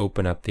here to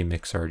open up the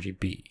mix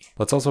RGB.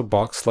 Let's also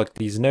box select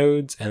these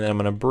nodes, and then I'm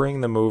going to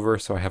bring them over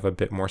so I have a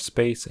bit more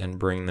space and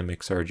bring the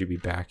mix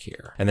RGB back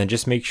here. And then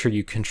just make sure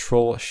you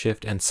Control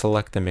Shift and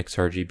select the mix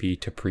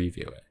RGB to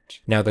preview it.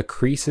 Now the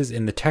creases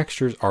in the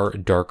textures are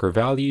darker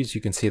values.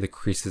 You can see the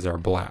creases are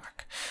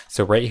black.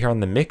 So right here on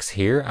the mix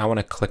here, I want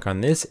to click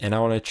on this and I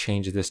want to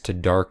change this to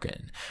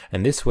darken.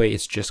 And this way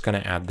it's just going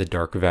to add the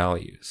dark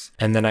values.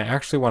 And then I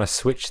actually want to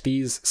switch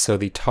these. So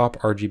the top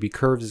RGB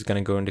curves is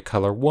going to go into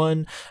color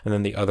 1, and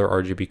then the other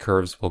RGB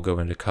curves will go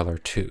into color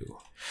 2.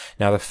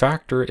 Now the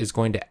factor is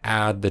going to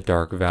add the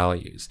dark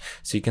values.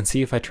 So you can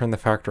see if I turn the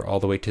factor all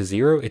the way to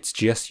 0, it's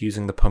just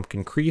using the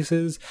pumpkin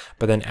creases,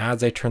 but then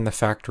as I turn the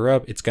factor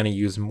up, it's going to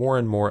use more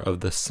and more of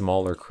the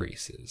smaller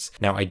creases.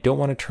 Now I don't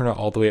want to turn it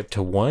all the way up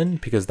to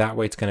 1 because that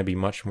way it's going to be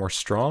much more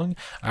strong.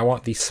 I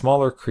want the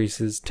smaller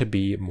creases to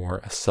be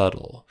more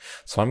subtle.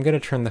 So I'm going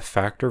to turn the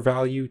factor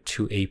value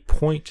to a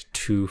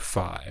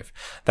 0.25.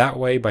 That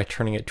way, by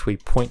turning it to a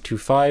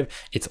 0.25,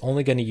 it's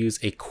only going to use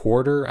a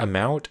quarter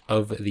amount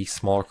of the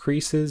small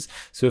creases.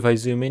 So if I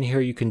zoom in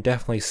here, you can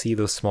definitely see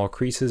those small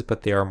creases,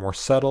 but they are more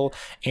subtle,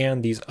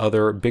 and these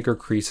other bigger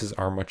creases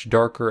are much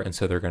darker, and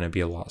so they're going to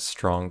be a lot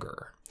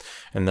stronger.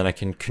 And then I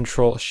can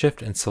Control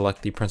Shift and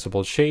select the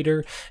principled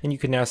shader, and you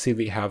can now see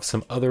we have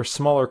some other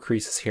smaller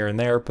creases here and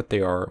there, but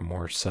they are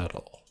more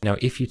subtle. Now,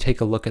 if you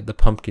take a look at the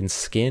pumpkin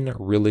skin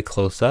really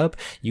close up,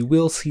 you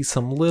will see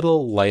some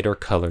little lighter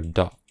colored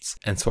dots.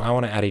 And so I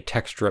want to add a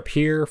texture up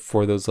here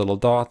for those little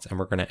dots, and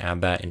we're going to add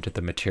that into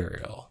the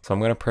material. So I'm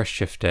going to press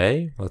Shift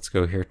A. Let's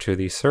go here to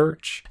the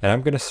search, and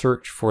I'm going to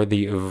search for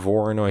the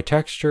Voronoi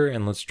texture,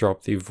 and let's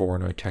drop the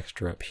Voronoi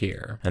texture up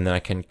here. And then I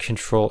can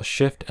Control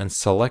Shift and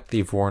select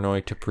the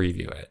Voronoi to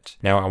preview it.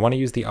 Now I want to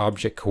use the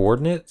object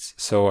coordinates,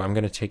 so I'm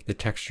going to take the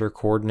texture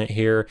coordinate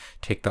here,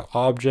 take the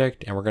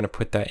object, and we're going to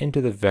put that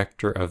into the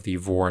vector of the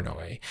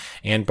Voronoi.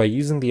 And by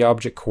using the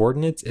object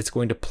coordinates, it's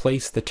going to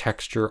place the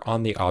texture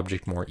on the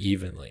object more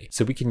evenly.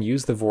 So we can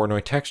use the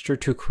Voronoi texture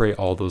to create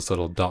all those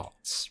little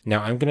dots.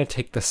 Now I'm going to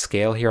take the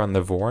scale here on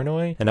the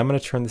Voronoi, and I'm going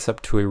to turn this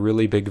up to a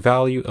really big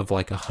value of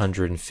like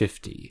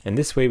 150. And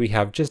this way we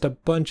have just a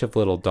bunch of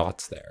little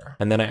dots there.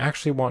 And then I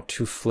actually want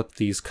to flip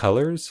these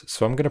colors.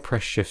 So I'm going to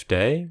press Shift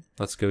A.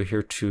 Let's go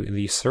here to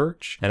the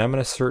search, and I'm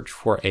going to search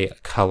for a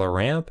color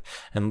ramp,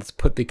 and let's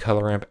put the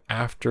color ramp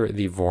after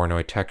the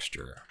Voronoi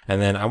texture. And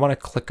then I want to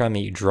click on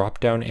the drop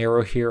down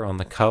arrow here on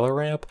the color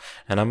ramp,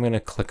 and I'm going to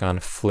click on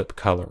flip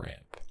color ramp.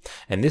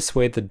 And this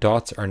way the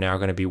dots are now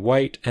going to be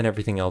white and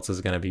everything else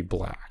is going to be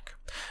black.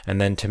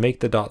 And then to make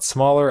the dots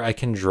smaller, I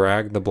can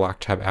drag the black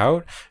tab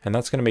out, and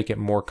that's going to make it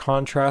more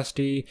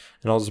contrasty,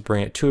 and I'll just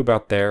bring it to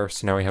about there.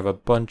 So now we have a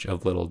bunch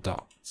of little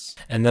dots.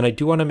 And then I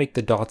do want to make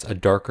the dots a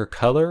darker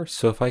color.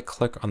 So if I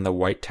click on the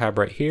white tab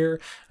right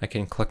here, I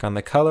can click on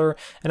the color,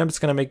 and I'm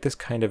just going to make this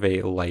kind of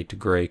a light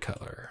gray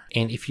color.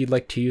 And if you'd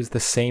like to use the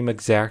same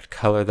exact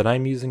color that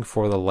I'm using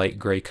for the light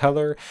gray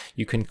color,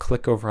 you can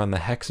click over on the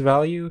hex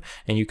value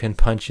and you can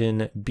punch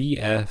in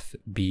BF,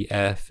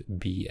 BF,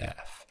 BF.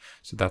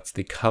 So that's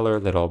the color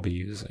that I'll be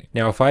using.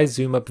 Now, if I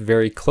zoom up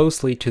very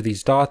closely to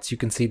these dots, you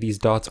can see these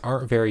dots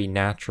aren't very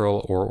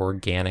natural or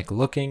organic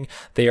looking.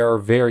 They are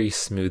very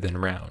smooth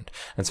and round.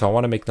 And so I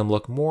want to make them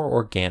look more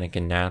organic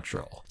and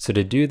natural. So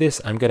to do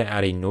this, I'm going to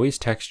add a noise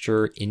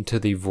texture into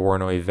the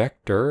Voronoi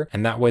vector,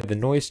 and that way the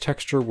noise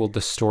texture will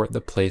distort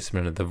the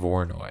placement of the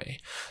Voronoi.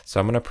 So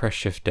I'm going to press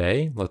Shift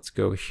A. Let's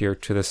go here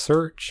to the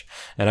search,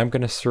 and I'm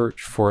going to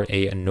search for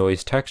a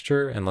noise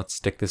texture, and let's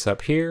stick this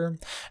up here.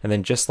 And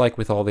then just like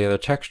with all the other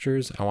textures,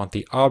 I want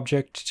the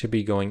object to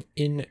be going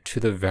into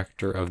the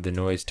vector of the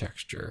noise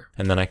texture.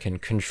 And then I can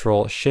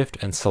Control Shift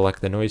and select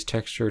the noise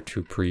texture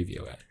to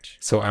preview it.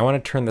 So I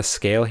want to turn the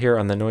scale here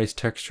on the noise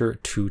texture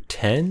to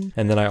 10.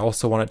 And then I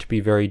also want it to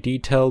be very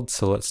detailed.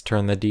 So let's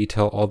turn the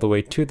detail all the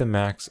way to the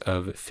max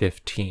of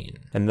 15.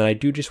 And then I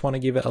do just want to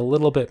give it a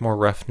little bit more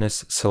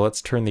roughness. So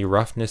let's turn the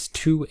roughness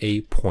to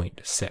a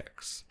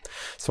 0.6.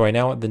 So I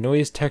now want the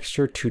noise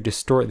texture to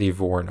distort the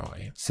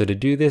Voronoi. So to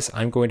do this,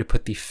 I'm going to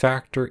put the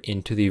factor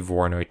into the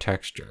Voronoi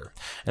texture,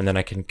 and then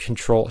I can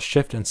Control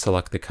Shift and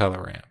select the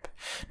color ramp.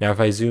 Now if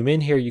I zoom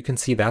in here, you can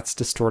see that's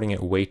distorting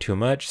it way too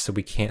much, so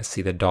we can't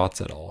see the dots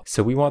at all.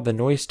 So we want the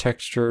noise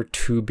texture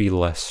to be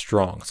less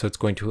strong, so it's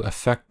going to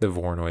affect the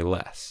Voronoi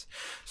less.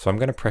 So I'm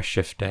going to press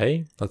Shift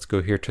A. Let's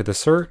go here to the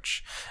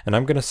search, and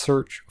I'm going to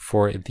search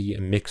for the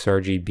mix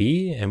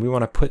RGB, and we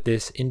want to put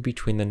this in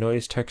between the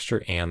noise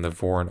texture and the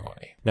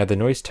Voronoi. Now the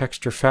noise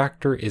texture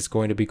factor is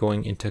going to be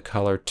going into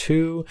color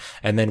 2,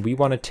 and then we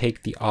want to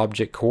take the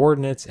object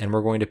coordinates and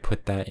we're going to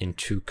put that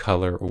into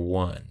color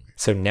 1.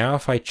 So now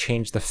if I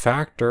change the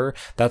factor,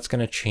 that's going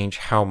to change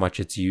how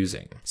much it's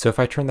using. So if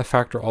I turn the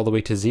factor all the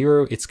way to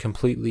 0, it's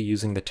completely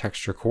using the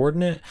texture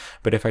coordinate,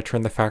 but if I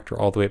turn the factor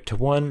all the way up to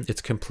 1,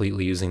 it's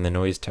completely using the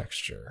noise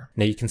texture.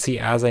 Now you can see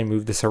as I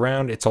move this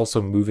around, it's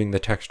also moving the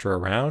texture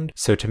around.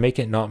 So to make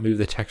it not move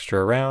the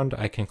texture around,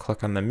 I can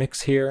click on the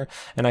mix here,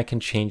 and I can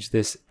change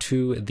this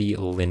to the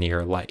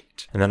linear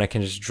light. And then I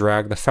can just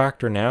drag the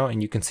factor now,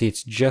 and you can see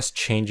it's just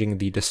changing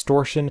the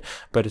distortion,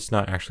 but it's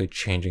not actually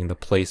changing the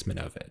placement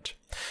of it.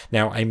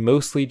 Now I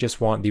mostly just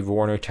want the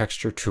Voronoi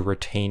texture to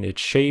retain its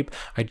shape.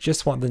 I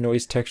just want the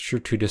noise texture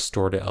to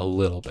distort it a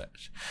little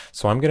bit.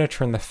 So I'm going to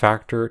turn the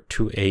factor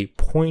to a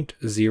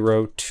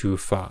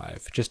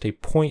 0.025, just a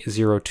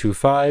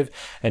 0.025.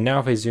 And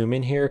now if I zoom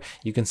in here,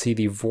 you can see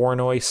the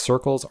Voronoi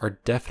circles are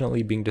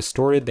definitely being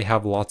distorted. They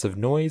have lots of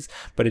noise,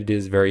 but it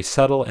is very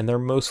subtle, and they're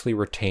mostly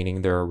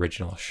retaining their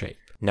original shape.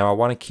 Now I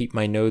want to keep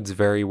my nodes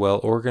very well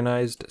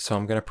organized, so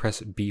I'm going to press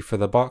B for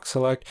the box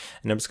select,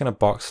 and I'm just going to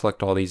box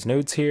select all these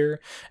nodes here,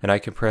 and I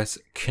can press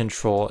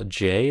Ctrl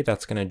J,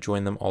 that's going to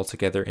join them all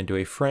together into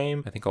a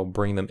frame. I think I'll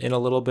bring them in a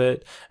little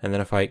bit, and then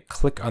if I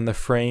click on the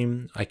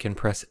frame, I can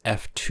press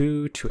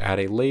F2 to add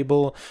a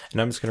label, and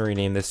I'm just going to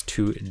rename this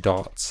to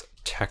dots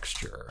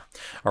texture.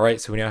 All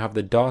right, so we now have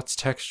the dots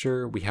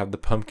texture, we have the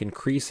pumpkin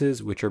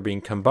creases which are being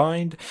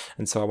combined,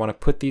 and so I want to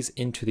put these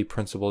into the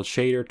principled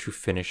shader to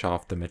finish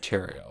off the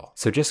material.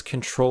 So just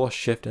Control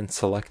Shift and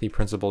select the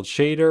principled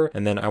shader,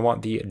 and then I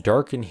want the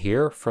darken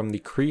here from the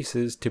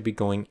creases to be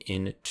going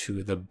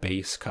into the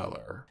base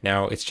color.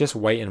 Now it's just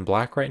white and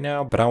black right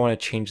now, but I want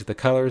to change the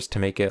colors to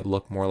make it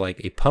look more like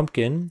a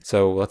pumpkin.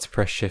 So let's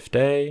press Shift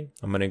A.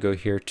 I'm going to go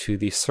here to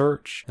the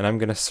search, and I'm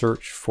going to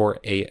search for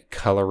a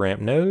color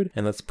ramp node,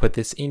 and let's put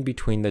this in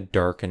between the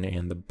darken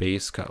and the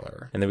base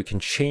color. And then we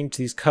can change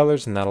these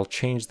colors, and that'll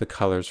change the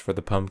colors for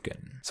the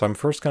pumpkin. So I'm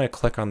first going to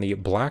click on the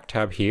black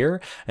tab here,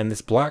 and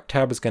this black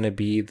tab is going to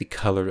be the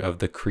color of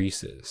the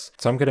creases.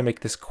 So I'm going to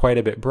make this quite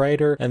a bit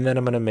brighter, and then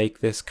I'm going to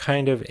make this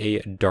kind of a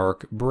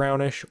dark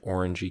brownish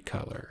orangey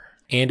color.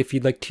 And if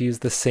you'd like to use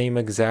the same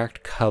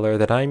exact color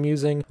that I'm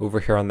using, over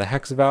here on the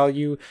hex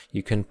value,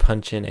 you can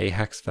punch in a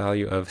hex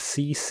value of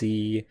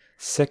CC671C.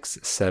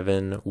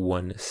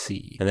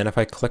 And then if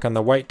I click on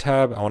the white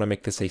tab, I want to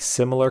make this a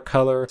similar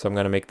color. So I'm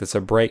going to make this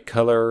a bright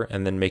color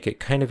and then make it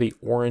kind of a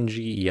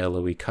orangey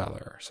yellowy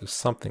color. So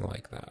something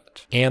like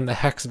that. And the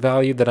hex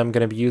value that I'm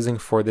going to be using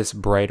for this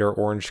brighter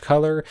orange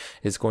color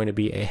is going to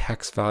be a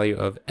hex value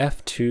of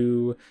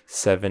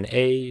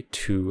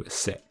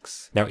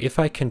F27A26. Now if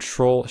I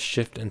Control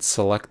Shift and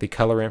select the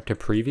color ramp to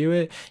preview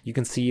it, you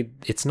can see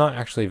it's not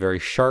actually very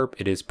sharp,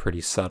 it is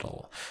pretty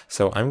subtle.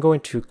 So I'm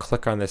going to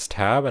click on this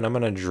tab and I'm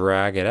going to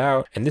drag it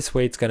out, and this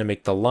way it's going to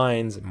make the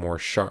lines more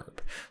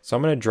sharp. So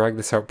I'm going to drag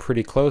this out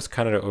pretty close,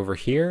 kind of over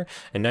here,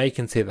 and now you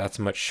can see that's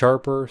much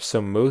sharper.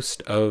 So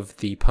most of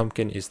the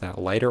pumpkin is that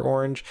lighter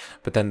orange,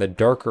 but then the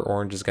darker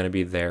orange is going to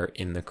be there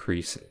in the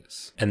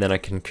creases. And then I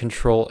can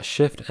Control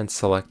Shift and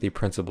select the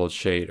principled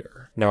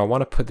shader. Now I want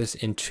to put this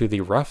into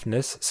the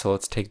roughness, so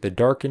let's take the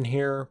darken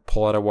here,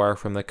 pull out a wire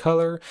from the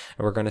color,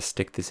 and we're going to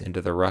stick this into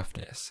the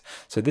roughness.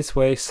 So this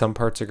way some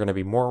parts are going to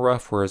be more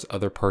rough, whereas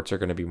other parts are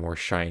going to be more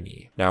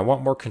shiny. Now I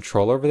want more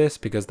control over this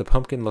because the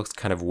pumpkin looks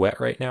kind of wet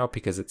right now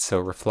because it's so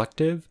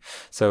reflective.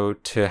 So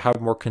to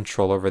have more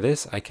control over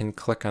this, I can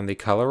click on the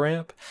color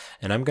ramp,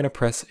 and I'm going to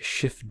press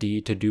Shift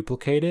D to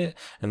duplicate it,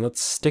 and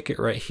let's stick it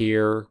right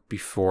here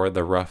before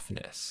the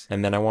roughness.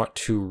 And then I want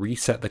to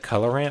reset the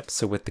color ramp,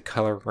 so with the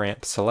color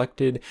ramp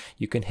selected,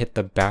 you can hit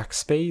the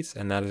backspace,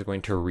 and that is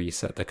going to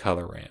reset the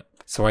color ramp.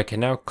 So I can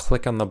now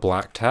click on the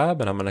black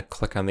tab, and I'm going to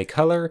click on the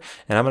color,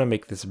 and I'm going to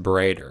make this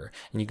brighter.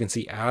 And you can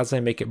see as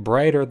I make it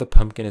brighter, the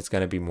pumpkin is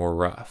going to be more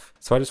rough.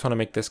 So I just want to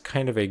make this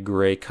kind of a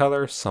gray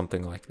color,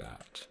 something like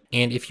that.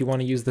 And if you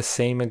want to use the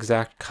same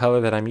exact color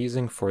that I'm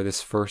using for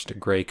this first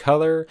gray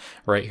color,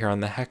 right here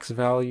on the hex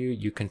value,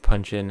 you can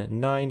punch in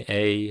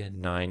 9A,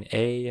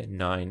 9A,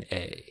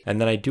 9A. And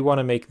then I do want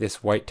to make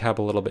this white tab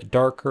a little bit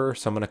darker,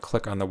 so I'm going to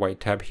click on the white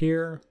tab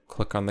here,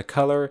 click on the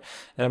color,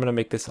 and I'm going to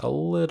make this a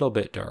little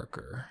bit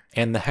darker.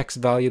 And the hex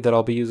value that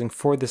I'll be using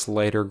for this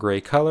lighter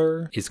gray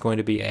color is going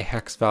to be a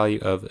hex value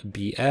of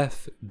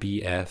BF,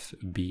 BF,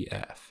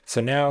 BF.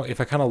 So now if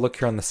I kind of look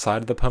here on the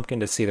side of the pumpkin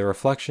to see the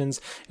reflections,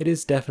 it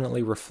is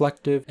definitely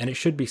reflective, and it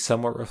should be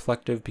somewhat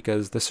reflective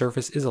because the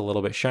surface is a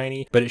little bit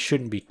shiny, but it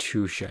shouldn't be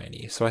too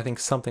shiny. So I think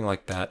something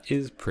like that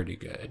is pretty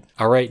good.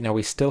 All right, now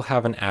we still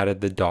haven't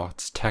added the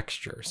dots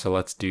texture, so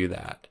let's do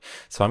that.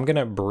 So I'm going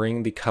to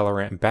bring the color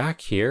ramp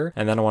back here,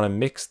 and then I want to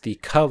mix the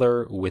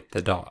color with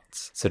the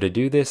dots. So to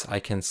do this, I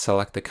can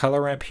select the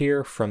color ramp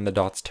here from the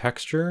dots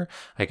texture.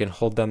 I can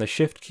hold down the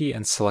Shift key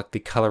and select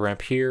the color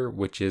ramp here,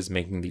 which is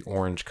making the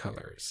orange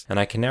colors. And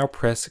I can now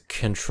press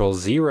Ctrl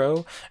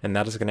 0, and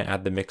that is going to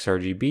add the mix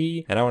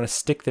RGB, and I want to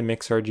stick the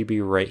mix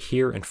RGB right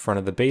here in front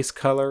of the base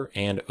color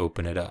and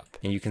open it up.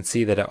 And you can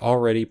see that it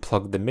already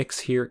plugged the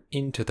mix here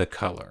into the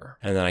color.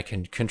 And then I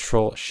can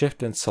Control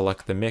Shift and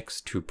select the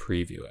mix to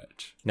preview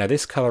it. Now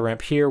this color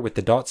ramp here with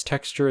the dots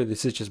texture,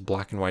 this is just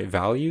black and and white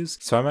values.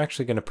 So I'm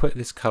actually going to put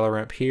this color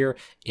ramp here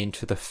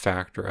into the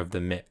factor of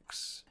the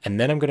mix. And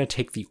then I'm going to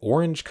take the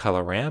orange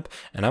color ramp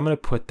and I'm going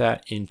to put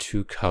that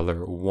into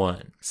color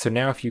 1. So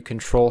now if you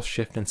Control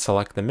Shift and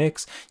select the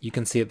mix, you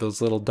can see that those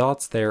little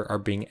dots there are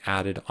being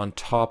added on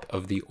top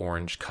of the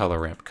orange color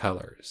ramp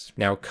colors.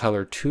 Now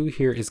color 2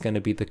 here is going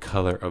to be the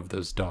color of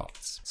those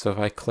dots. So if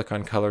I click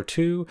on color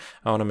 2,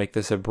 I want to make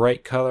this a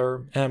bright color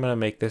and I'm going to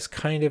make this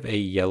kind of a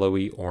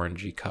yellowy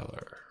orangey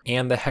color.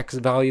 And the hex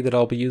value that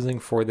I'll be using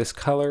for this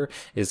color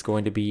is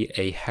going to be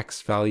a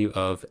hex value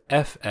of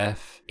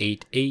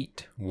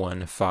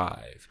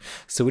FF8815.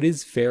 So it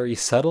is very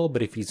subtle,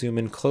 but if you zoom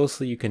in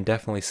closely, you can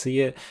definitely see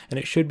it, and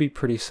it should be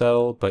pretty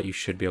subtle, but you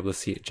should be able to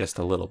see it just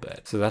a little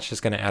bit. So that's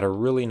just going to add a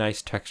really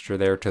nice texture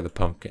there to the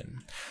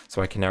pumpkin.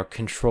 So I can now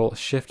Control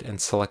Shift and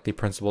select the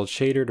principled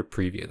shader to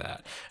preview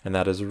that, and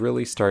that is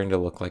really starting to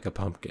look like a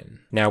pumpkin.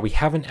 Now we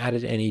haven't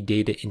added any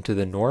data into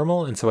the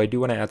normal, and so I do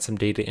want to add some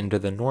data into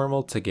the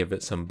normal to give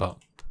it some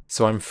bump.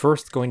 So I'm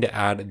first going to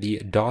add the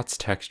dots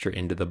texture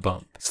into the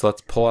bump. So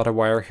let's pull out a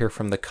wire here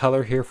from the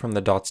color here from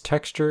the dots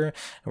texture, and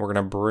we're going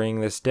to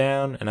bring this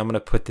down, and I'm going to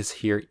put this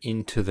here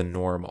into the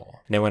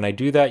normal. Now when I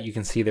do that, you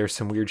can see there's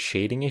some weird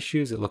shading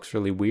issues. It looks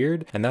really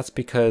weird, and that's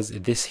because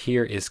this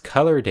here is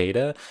color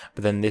data,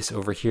 but then this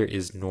over here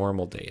is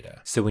normal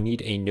data. So we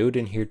need a node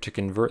in here to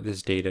convert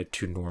this data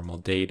to normal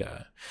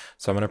data.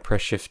 So I'm going to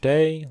press Shift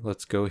A,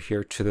 let's go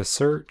here to the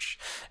search,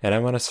 and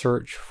I'm going to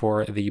search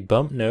for the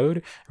bump node,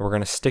 and we're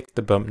going to stick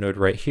the bump node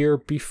right here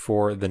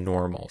before the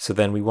normal. So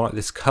then we want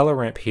this color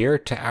ramp here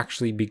to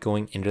actually be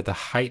going into the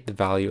height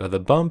value of the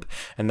bump,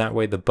 and that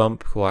way the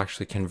bump will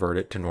actually convert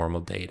it to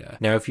normal data.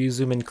 Now if you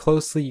zoom in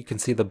closely, you can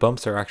see the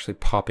bumps are actually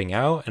popping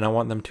out, and I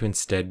want them to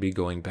instead be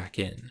going back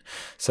in.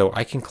 So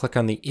I can click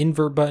on the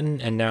invert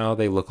button, and now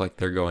they look like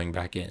they're going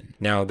back in.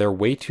 Now they're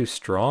way too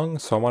strong,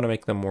 so I want to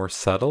make them more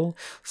subtle.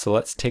 So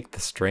let's take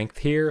the strength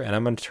here, and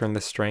I'm going to turn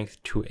the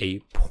strength to a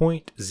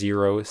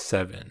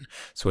 0.07.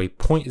 So a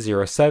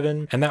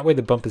 0.07, and that way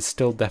the bump is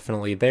still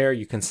definitely there.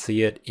 You can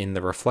see it in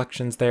the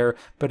reflections there,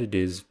 but it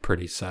is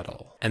pretty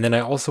subtle. And then I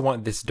also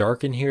want this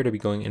darken here to be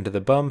going into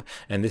the bump,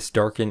 and this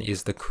darken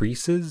is the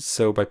creases.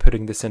 So by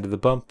putting this into the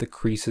bump, the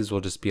creases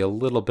will just be a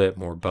little bit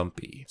more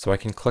bumpy. So I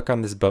can click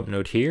on this bump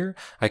node here.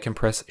 I can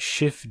press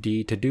Shift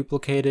D to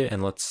duplicate it,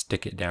 and let's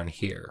stick it down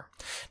here.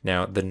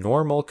 Now the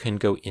normal can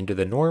go into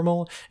the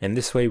normal, and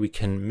this way we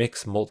can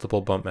mix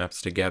multiple bump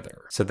maps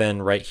together. So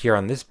then right here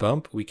on this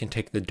bump, we can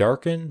take the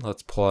darken,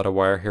 let's pull out a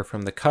wire here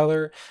from the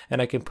color, and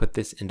I can put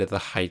this into the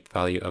height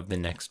value of the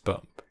next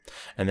bump.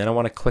 And then I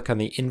want to click on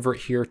the invert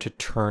here to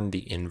turn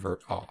the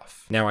invert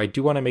off. Now I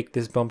do want to make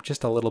this bump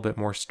just a little bit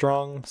more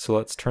strong, so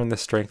let's turn the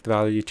strength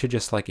value to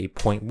just like a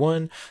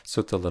 0.1,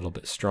 so it's a little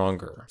bit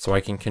stronger. So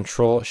I can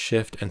Control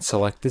Shift and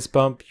select this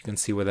bump. You can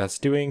see what that's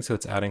doing, so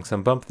it's adding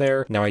some bump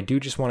there. Now I do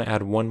just want to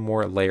add one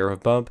more layer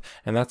of bump,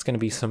 and that's going to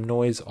be some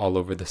noise all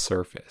over the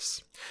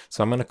surface.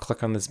 So I'm going to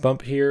click on this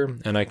bump here,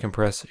 and I can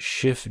press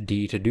Shift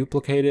D to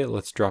duplicate it.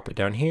 Let's drop it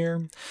down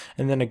here,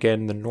 and then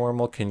again the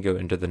normal can go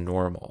into the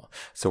normal.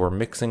 So we're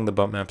mixing the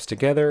bump maps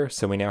together,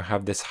 so we now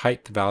have this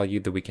height value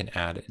that we can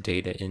add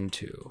data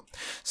into.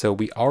 So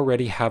we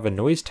already have a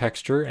noise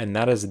texture, and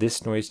that is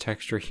this noise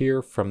texture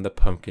here from the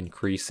pumpkin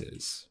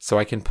creases. So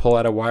I can pull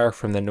out a wire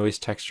from the noise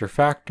texture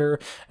factor,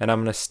 and I'm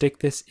going to stick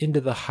this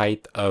into the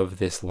height of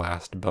this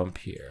last bump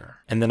here.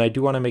 And then I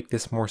do want to make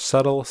this more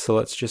subtle, so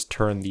let's just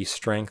turn the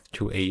strength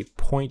to a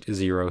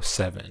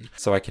 0.07.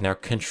 So I can now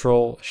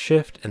Control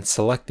Shift and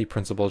select the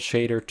principled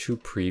shader to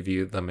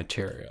preview the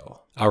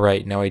material.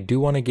 Alright, now I do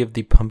want to give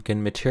the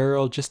pumpkin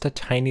material just a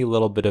tiny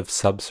little bit of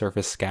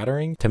subsurface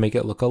scattering to make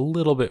it look a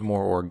little bit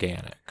more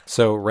organic.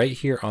 So right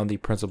here on the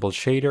principled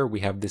shader,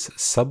 we have this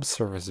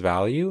subsurface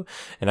value,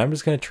 and I'm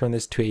just going to turn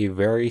this to a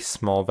very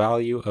small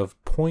value of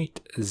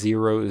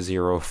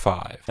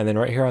 0.005. And then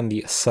right here on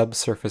the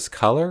subsurface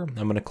color,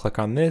 I'm going to click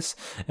on this,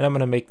 and I'm going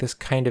to make this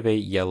kind of a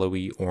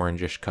yellowy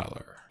orangish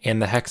color. And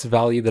the hex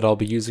value that I'll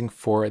be using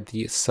for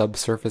the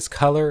subsurface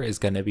color is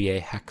going to be a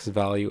hex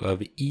value of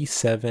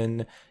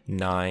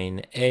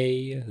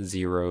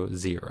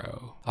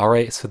E79A00.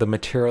 Alright, so the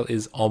material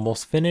is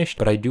almost finished,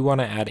 but I do want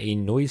to add a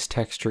noise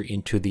texture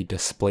into the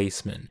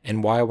displacement.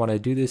 And why I want to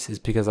do this is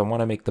because I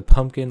want to make the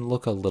pumpkin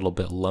look a little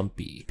bit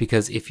lumpy.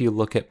 Because if you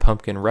look at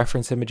pumpkin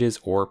reference images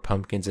or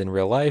pumpkins in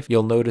real life,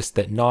 you'll notice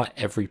that not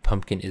every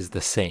pumpkin is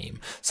the same.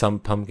 Some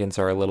pumpkins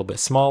are a little bit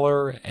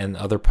smaller, and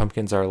other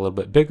pumpkins are a little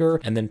bit bigger,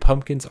 and then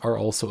pumpkins are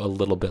also a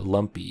little bit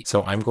lumpy.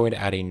 So I'm going to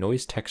add a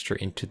noise texture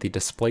into the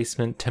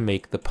displacement to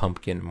make the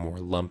pumpkin more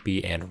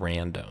lumpy and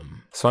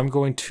random. So I'm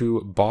going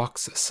to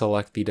box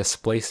select the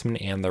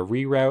displacement and the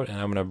reroute, and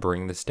I'm going to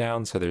bring this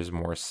down so there's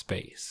more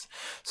space.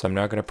 So I'm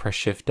now going to press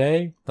Shift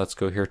A. Let's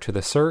go here to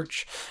the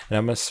search, and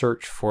I'm going to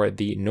search for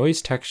the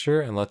noise texture,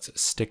 and let's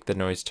stick the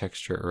noise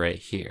texture right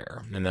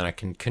here. And then I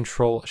can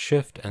Control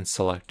Shift and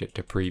select it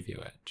to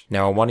preview it.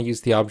 Now I want to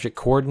use the object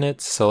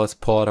coordinates, so let's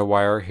pull out a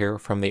wire here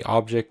from the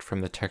object from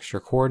the texture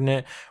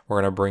coordinate. We're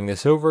going to bring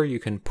this over. You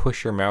can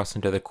push your mouse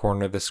into the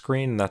corner of the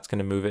screen and that's going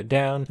to move it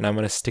down. And I'm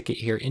going to stick it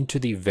here into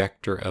the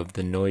vector of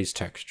the noise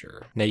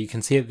texture. Now you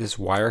can see that this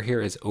wire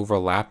here is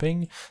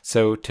overlapping.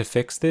 So to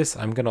fix this,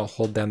 I'm going to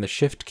hold down the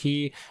shift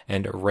key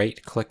and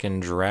right click and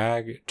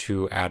drag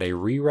to add a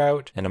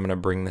reroute. And I'm going to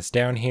bring this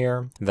down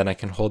here. Then I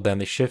can hold down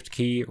the shift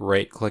key,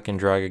 right click and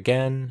drag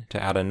again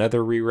to add another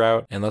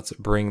reroute. And let's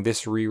bring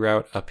this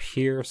reroute up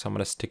here. So I'm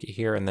going to stick it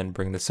here and then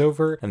bring this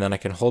over. And then I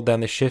can hold down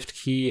the shift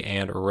key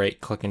and right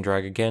click and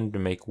drag again to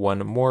make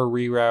one more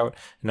reroute.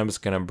 And I'm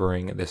just going to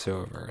bring this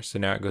over. So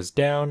now it goes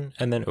down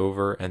and then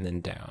over and then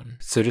down.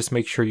 So just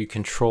make sure you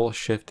control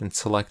shift and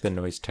select the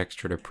noise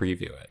texture to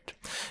preview it.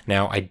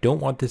 Now I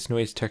don't want this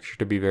noise texture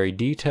to be very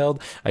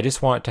detailed. I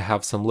just want it to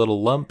have some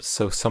little lumps.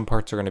 So some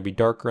parts are going to be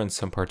darker and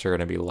some parts are going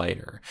to be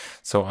lighter.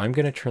 So I'm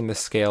going to turn the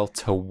scale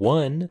to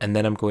 1 and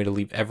then I'm going to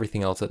leave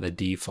everything else at the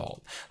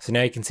default. So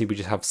now you can see we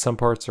just have some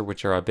parts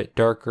which are a bit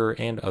darker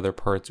and other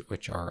parts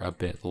which are a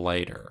bit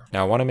lighter.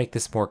 Now I want to make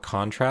this more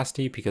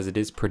contrasty because it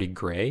is pretty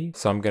gray.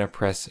 So I'm going to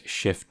press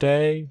Shift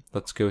A.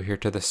 Let's go here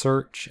to the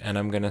search and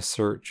I'm going to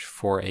search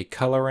for a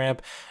color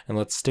ramp and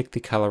let's stick the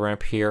color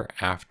ramp here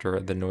after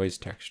the noise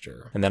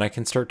texture. And then I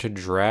can start to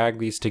drag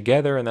these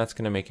together and that's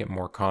going to make it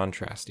more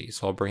contrasty.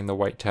 So I'll bring the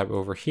white tab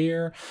over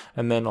here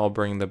and then I'll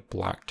bring the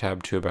black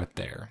tab to about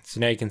there. So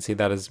now you can see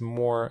that is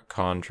more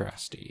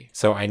contrasty.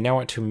 So I now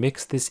want to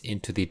mix this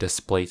into the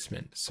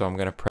displacement. So I'm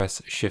going to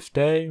press Shift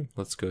A.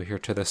 Let's go here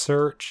to the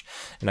search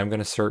and I'm going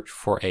to search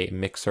for a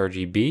mix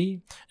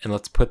RGB and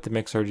let's put the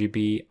mix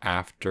RGB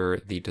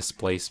after the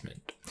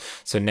displacement.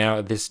 So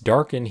now this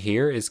darken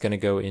here is going to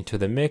go into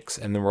the mix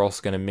and then we're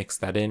also going to mix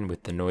that in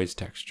with the noise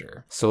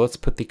texture. So let's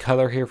put the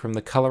color here from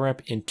the color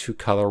ramp into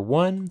color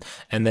 1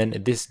 and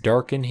then this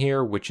darken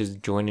here, which is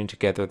joining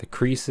together the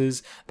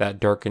creases, that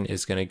darken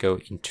is going to go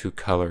into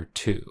color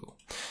 2.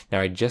 Now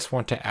I just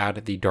want to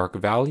add the dark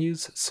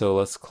values, so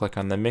let's click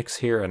on the mix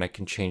here and I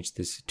can change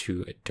this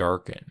to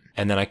darken.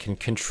 And then I can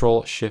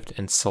control shift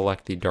and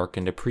select the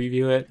darken to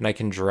preview it, and I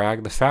can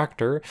drag the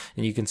factor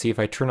and you can see if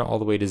I turn it all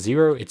the way to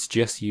 0, it's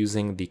just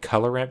using the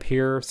color ramp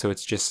here, so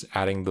it's just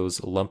adding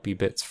those lumpy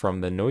bits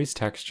from the noise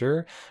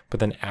texture. But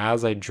then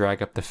as I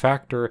drag up the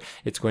factor,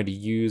 it's going to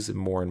use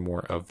more and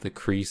more of the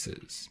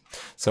creases.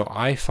 So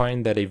I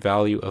find that a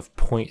value of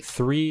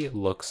 0.3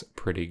 looks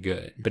pretty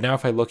good. But now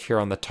if I look here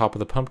on the top of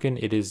the pumpkin,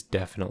 it is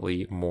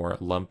definitely more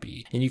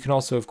lumpy. And you can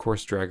also of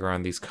course drag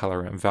around these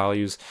color ramp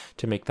values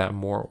to make that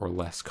more or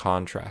less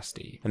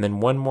contrasty. And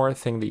then one more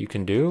thing that you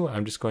can do,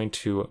 I'm just going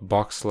to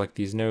box select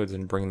these nodes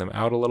and bring them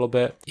out a little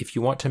bit. If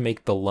you want to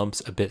make the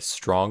lumps a bit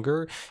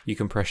stronger, you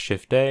can press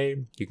Shift A,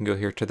 you can go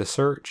here to the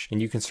search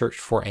and you can search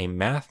for a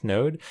math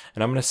node,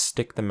 and I'm going to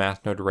stick the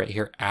math node right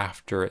here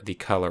after the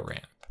color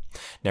ramp.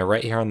 Now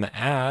right here on the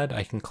add,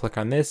 I can click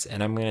on this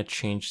and I'm going to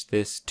change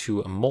this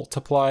to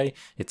multiply.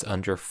 It's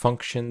under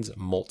functions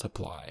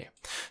multiply.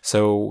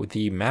 So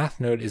the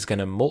math node is going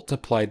to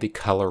multiply the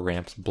color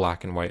ramp's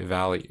black and white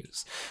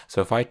values.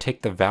 So if I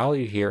take the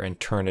value here and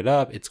turn it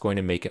up, it's going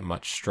to make it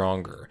much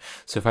stronger.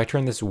 So if I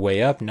turn this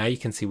way up, now you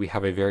can see we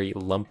have a very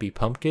lumpy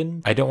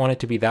pumpkin. I don't want it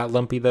to be that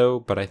lumpy though,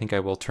 but I think I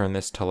will turn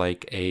this to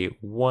like a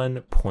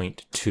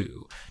 1.2,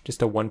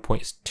 just a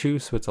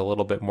 1.2, so it's a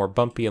little bit more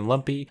bumpy and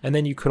lumpy. And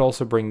then you could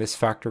also bring this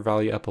factor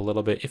value up a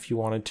little bit if you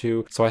wanted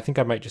to. So I think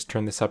I might just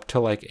turn this up to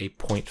like a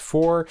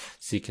 0.4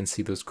 so you can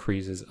see those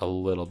creases a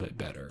little bit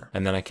better.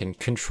 And then I can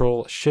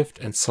control shift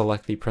and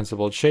select the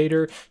principled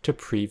shader to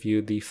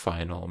preview the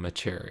final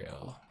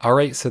material.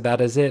 Alright, so that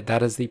is it.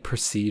 That is the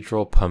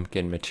procedural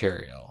pumpkin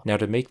material. Now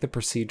to make the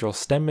procedural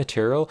stem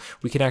material,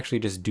 we can actually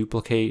just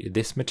duplicate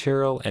this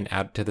material and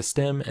add it to the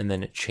stem and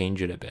then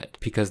change it a bit,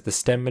 because the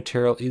stem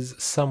material is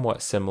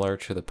somewhat similar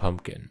to the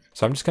pumpkin.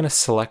 So I'm just going to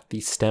select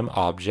the stem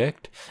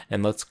object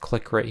and let's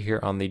click right here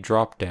on the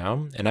drop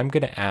down, and I'm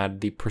going to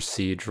add the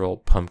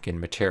procedural pumpkin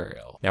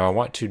material. Now I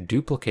want to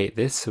duplicate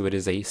this so it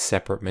is a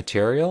separate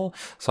material.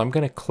 So I'm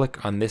going to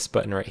click on this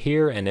button right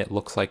here and it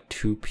looks like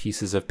two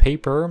pieces of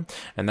paper,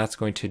 and that's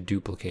going to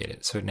duplicate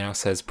it. So it now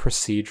says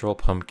procedural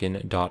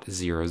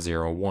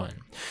pumpkin.001.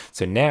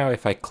 So now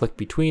if I click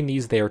between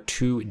these, they are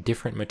two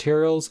different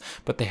materials,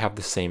 but they have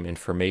the same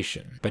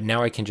information. But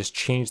now I can just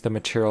change the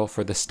material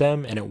for the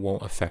stem and it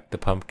won't affect the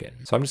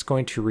pumpkin. So I'm just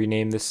going to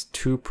rename this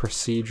to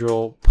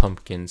procedural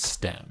pumpkin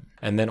stem.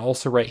 And then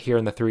also right here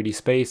in the 3D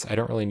space, I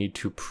don't really need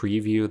to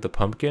preview the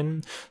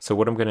pumpkin. So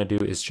what I'm going to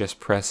do is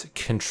just press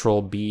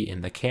Control B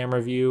in the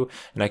camera view,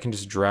 and I can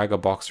just drag a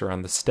box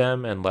around the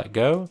stem and let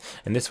go.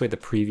 And this way the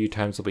preview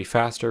times will be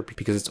faster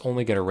because it's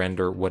only going to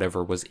render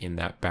whatever was in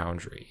that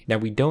boundary. Now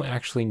we don't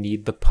actually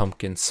need the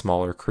pumpkin's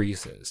smaller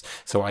creases,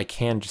 so I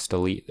can just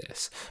delete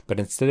this. But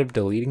instead of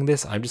deleting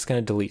this, I'm just going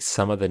to delete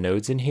some of the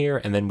nodes in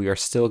here, and then we are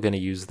still going to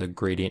use the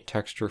gradient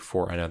texture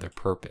for another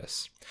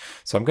purpose.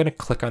 So I'm going to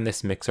click on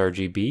this mix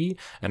RGB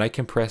and I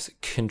can press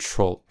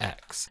Control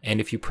X.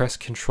 And if you press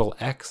Control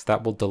X,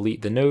 that will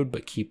delete the node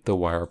but keep the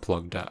wire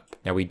plugged up.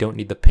 Now we don't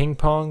need the ping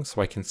pong,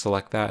 so I can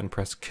select that and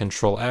press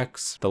Control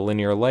X, the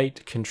linear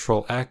light,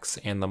 Control X,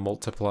 and the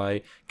multiply,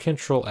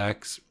 Control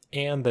X,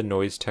 and the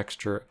noise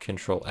texture,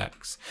 Control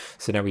X.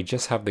 So now we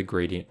just have the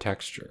gradient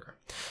texture.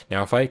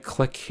 Now if I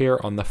click here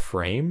on the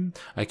frame,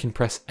 I can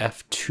press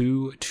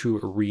F2 to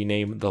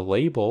rename the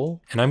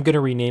label, and I'm going to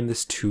rename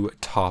this to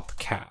top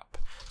cap.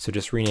 So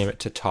just rename it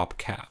to top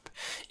cap.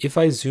 If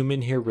I zoom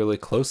in here really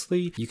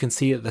closely, you can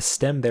see that the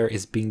stem there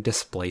is being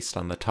displaced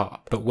on the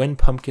top. But when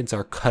pumpkins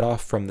are cut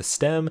off from the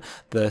stem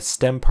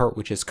part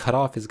which is cut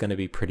off is going to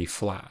be pretty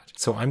flat.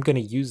 So I'm going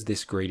to use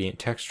this gradient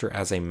texture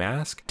as a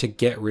mask to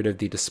get rid of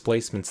the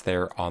displacements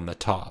there on the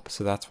top.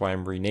 So that's why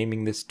I'm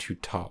renaming this to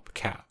top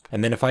cap.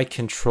 And then if I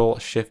Control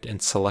Shift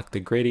and select the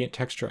gradient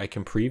texture, I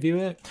can preview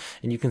it,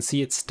 and you can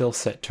see it's still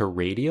set to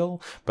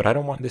radial, but I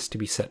don't want this to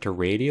be set to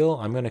radial.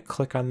 I'm going to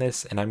click on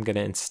this, and I'm going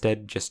to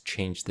instead just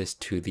change this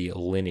to the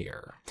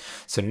linear.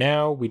 So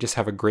now we just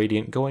have a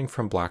gradient going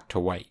from black to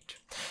white.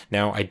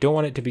 Now I don't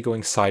want it to be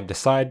going side to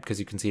side because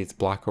you can see it's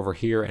black over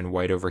here and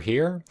white over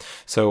here.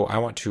 So I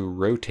want to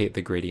rotate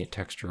the gradient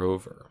texture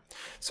over.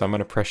 So I'm going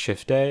to press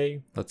Shift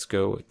A. Let's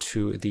go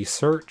to the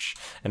search,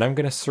 and I'm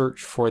going to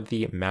search for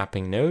the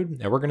mapping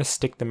node. And we're going to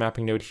stick the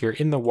mapping node here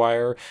in the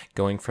wire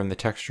going from the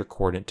texture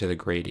coordinate to the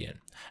gradient.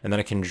 And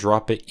then I can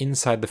drop it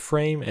inside the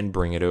frame and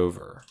bring it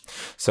over.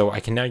 So I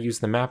can now use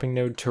the mapping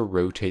node to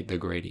rotate the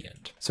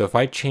gradient. So if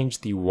I change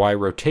the Y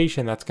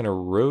rotation, that's going to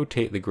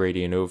rotate the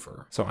gradient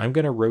over. So I'm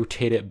going to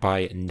rotate it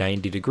by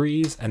 90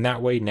 degrees, and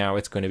that way now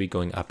it's going to be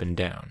going up and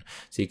down.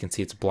 So you can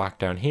see it's black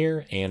down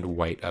here and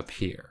white up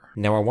here.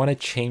 Now I want to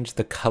change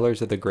the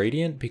colors of the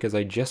gradient because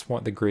I just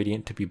want the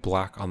gradient to be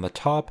black on the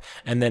top,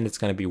 and then it's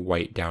going to be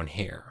white down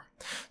here.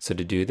 So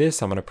to do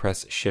this, I'm going to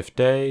press Shift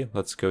A.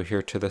 Let's go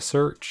here to the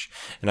search,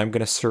 and I'm going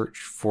to search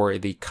for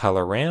the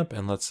color ramp,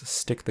 and let's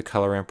stick the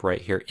color ramp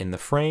right here in the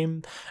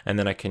frame, and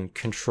then I can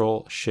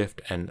Control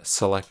Shift and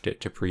select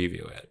it to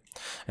preview it.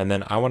 And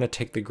then I want to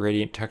take the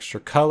gradient texture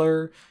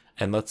color,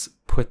 and let's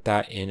put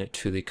that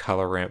into the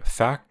color ramp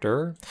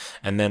factor.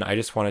 And then I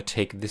just want to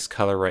take this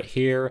color right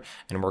here,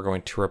 and we're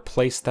going to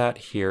replace that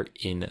here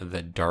in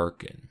the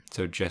darken.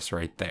 So just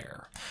right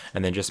there.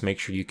 And then just make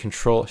sure you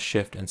Control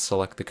Shift and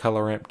select the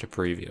color ramp to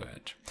preview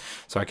it.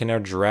 So I can now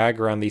drag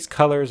around these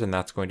colors, and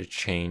that's going to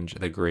change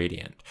the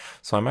gradient.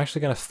 So I'm actually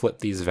going to flip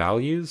these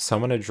values. So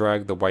I'm going to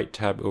drag the white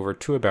tab over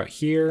to about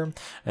here,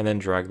 and then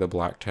drag the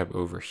black tab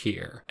over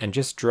here. And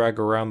just drag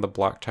around the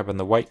black tab and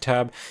the white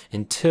tab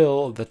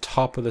until the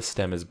top of the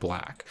stem is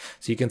black.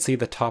 So you can see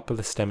the top of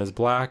the stem is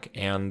black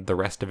and the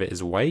rest of it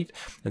is white.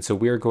 And so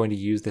we are going to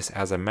use this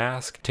as a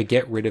mask to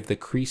get rid of the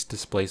crease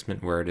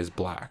displacement where it is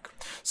black.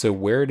 So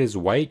where it is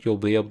white, you'll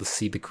be able to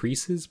see the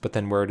creases, but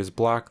then where it is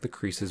black, the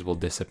creases will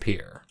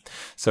disappear.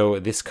 So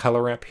this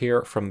color ramp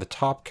here from the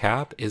top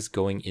cap is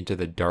going into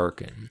the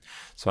darken.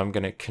 So I'm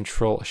going to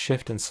Control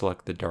Shift and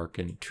select the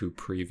darken to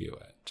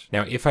preview it.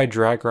 Now if I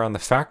drag around the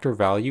factor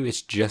value,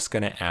 it's just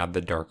going to add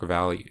the dark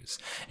values.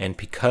 And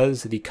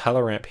because the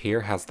color ramp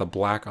here has the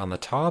black on the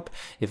top,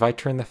 if I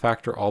turn the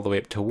factor all the way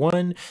up to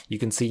 1, you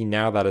can see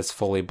now that is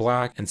fully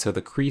black, and so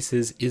the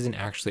creases isn't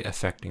actually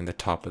affecting the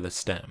top of the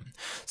stem.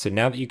 So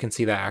now that you can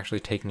see that actually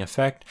taking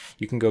effect,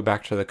 you can go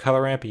back to the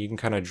color ramp and you can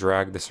kind of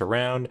drag this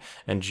around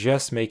and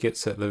just make it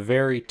so the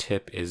very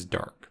tip is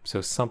dark.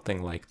 So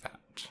something like that.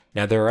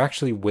 Now there are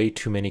actually way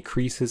too many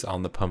creases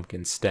on the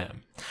pumpkin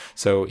stem.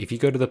 So if you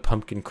go to the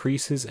pumpkin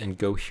creases and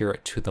go here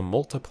to the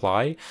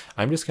multiply,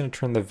 I'm just going to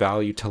turn the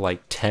value to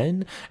like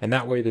 10, and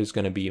that way there's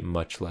going to be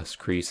much less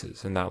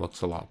creases, and that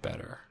looks a lot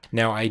better.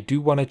 Now I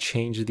do want to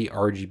change the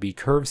RGB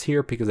curves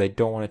here because I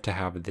don't want it to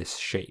have this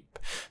shape.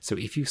 So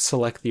if you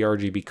select the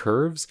RGB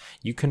curves,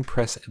 you can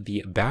press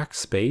the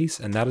backspace,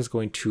 and that is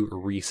going to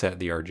reset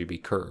the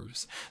RGB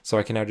curves. So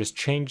I can now just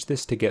change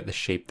this to get the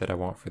shape that I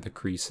want for the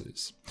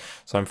creases.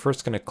 So I'm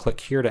first going to click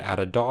here to add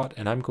a dot,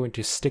 and I'm going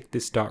to stick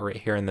this dot right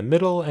here in the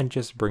middle and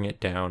just bring it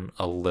down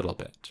a little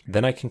bit.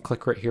 Then I can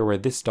click right here where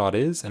this dot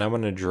is, and I'm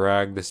going to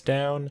drag this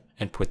down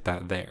and put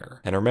that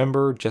there. And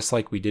remember, just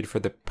like we did for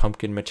the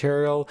pumpkin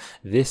material,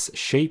 this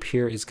shape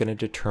here is going to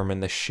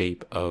determine the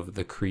shape of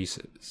the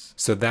creases.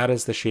 So that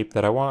is the shape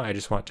that I want. I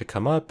just want it to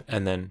come up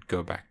and then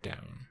go back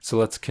down. So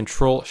let's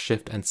Control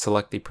Shift and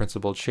select the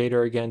principled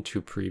shader again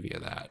to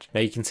preview that.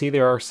 Now you can see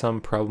there are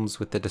some problems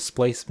with the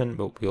displacement,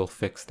 but we'll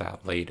fix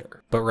that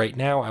later. But right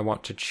now I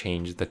want to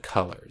change the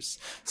colors.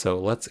 So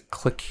let's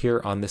click here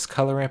on this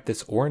color ramp,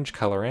 this orange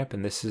color ramp,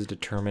 and this is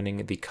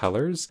determining the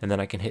colors. And then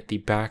I can hit the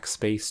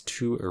backspace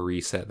to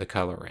reset the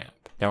color ramp.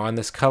 Now on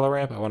this color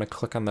ramp, I want to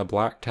click on the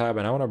black tab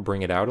and I want to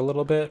bring it out a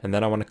little bit. And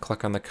then I want to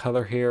click on the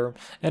color here,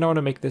 and I want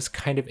to make this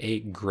kind of a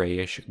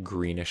grayish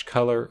greenish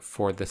color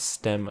for the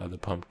stem of the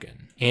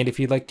pumpkin. And if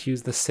you'd like to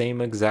use the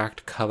same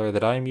exact color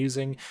that I'm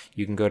using,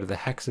 you can go to the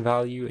hex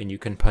value and you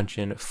can punch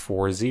in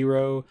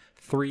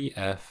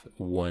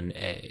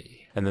 403F1A.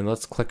 And then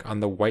let's click on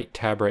the white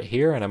tab right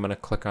here, and I'm going to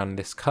click on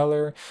this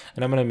color,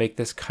 and I'm going to make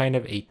this kind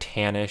of a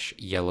tannish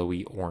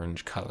yellowy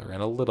orange color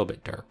and a little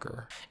bit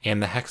darker.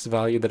 And the hex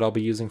value that I'll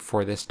be using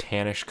for this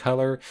tannish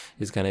color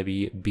is going to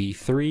be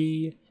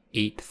B3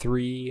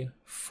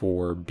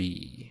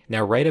 834B.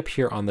 Now right up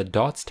here on the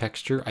dots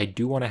texture, I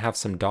do want to have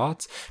some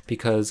dots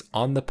because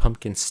on the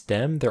pumpkin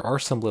stem there are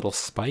some little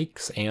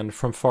spikes, and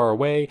from far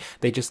away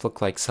they just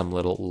look like some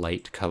little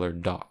light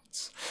colored dots.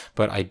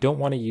 But I don't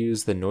want to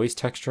use the noise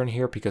texture in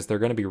here because they're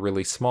going to be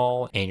really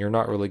small and you're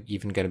not really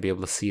even going to be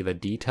able to see the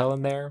detail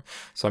in there.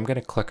 So I'm going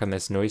to click on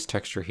this noise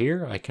texture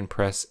here. I can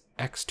press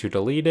X to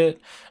delete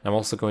it. I'm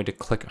also going to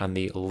click on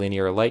the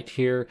linear light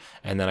here,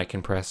 and then I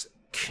can press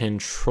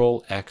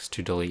Control X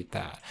to delete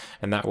that.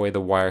 And that way the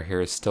wire here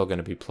is still going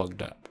to be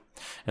plugged up.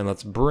 And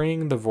let's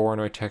bring the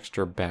Voronoi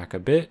texture back a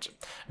bit,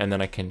 and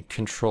then I can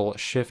Control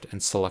Shift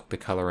and select the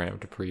color ramp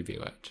to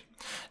preview it.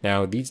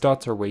 Now these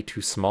dots are way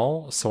too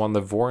small, so on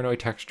the Voronoi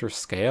texture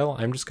scale,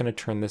 I'm just going to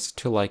turn this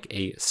to like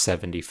a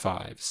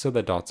 75, so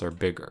the dots are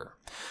bigger.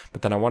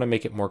 But then I want to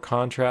make it more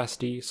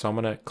contrasty, so I'm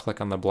going to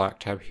click on the black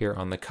tab here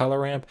on the color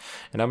ramp,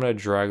 and I'm going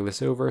to drag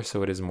this over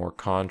so it is more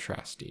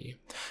contrasty.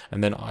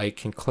 And then I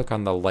can click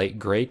on the light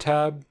gray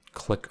tab,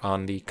 click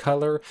on the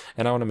color,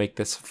 and I want to make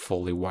this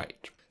fully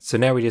white. So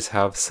now we just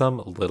have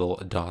some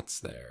little dots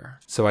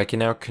there. So I can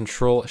now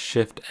Control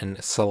Shift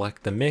and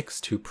select the mix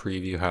to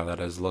preview how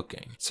that is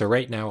looking. So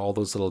right now all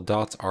those little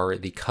dots are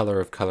the color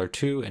of color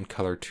 2, and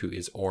color 2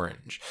 is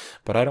orange.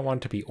 But I don't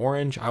want it to be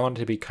orange, I want it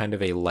to be kind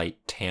of a light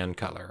tan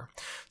color.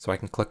 So I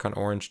can click on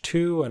orange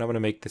 2, and I'm going to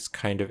make this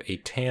kind of a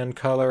tan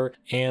color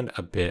and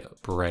a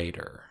bit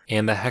brighter.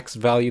 And the hex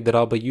value that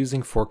I'll be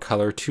using for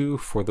color 2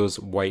 for those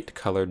white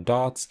colored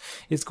dots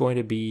is going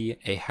to be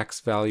a hex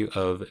value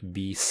of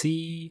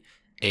BC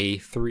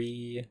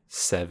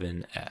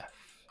A37F.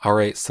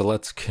 Alright, so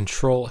let's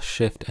Control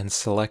Shift and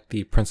select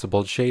the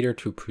principled shader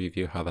to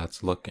preview how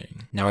that's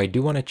looking. Now I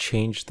do want to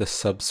change the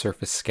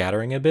subsurface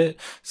scattering a bit,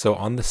 so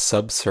on the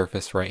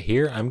subsurface right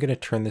here, I'm going to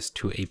turn this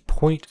to a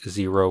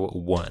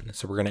 0.01,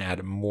 so we're going to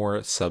add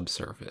more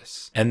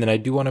subsurface. And then I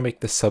do want to make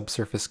the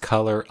subsurface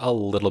color a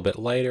little bit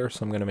lighter,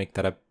 so I'm going to make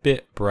that a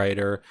bit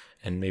brighter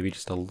and maybe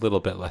just a little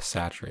bit less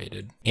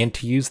saturated. And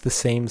to use the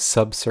same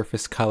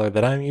subsurface color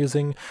that I'm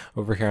using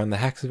over here on the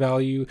hex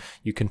value,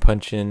 you can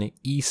punch in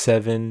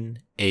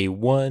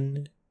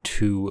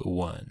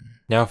E7A121.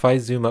 Now if I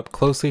zoom up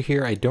closely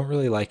here, I don't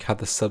really like how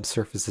the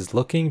subsurface is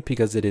looking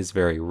because it is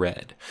very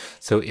red.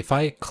 So if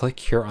I click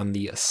here on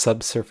the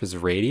subsurface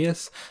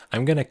radius,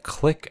 I'm going to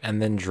click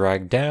and then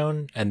drag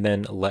down and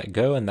then let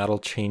go, and that'll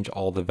change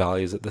all the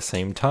values at the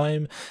same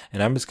time.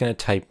 And I'm just going to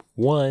type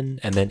 1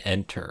 and then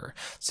enter.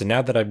 So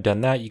now that I've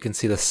done that, you can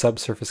see the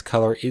subsurface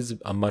color is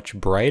a much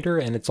brighter,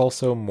 and it's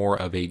also more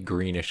of a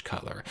greenish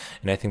color.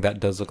 And I think that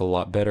does look a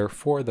lot better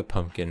for the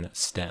pumpkin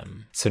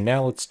stem. So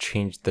now let's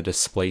change the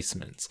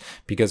displacements,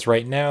 because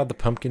right now the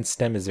pumpkin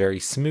stem is very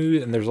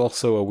smooth, and there's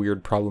also a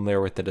weird problem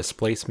there with the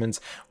displacements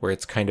where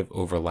it's kind of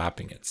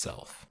overlapping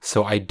itself.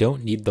 So I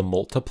don't need the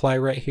multiply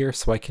right here,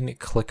 so I can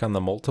click on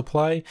the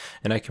multiply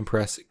and I can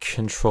press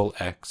Control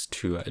X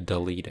to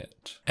delete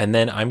it. And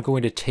then I'm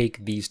going to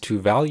take these two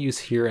values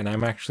here and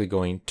I'm actually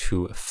going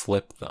to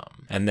flip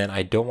them. And then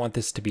I don't want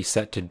this to be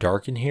set to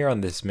darken here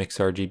on this mix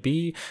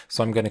RGB,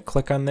 so I'm going to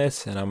click on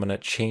this and I'm going to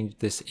change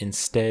this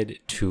instead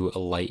to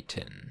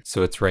lighten.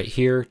 So it's right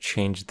here,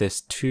 change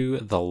this to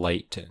the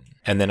lighten.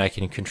 And then I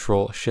can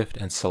Control Shift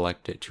and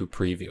select it to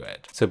preview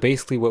it. So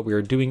basically what we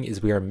are doing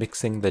is we are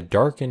mixing the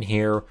darken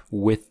here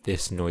with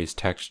this noise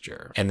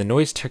texture. And the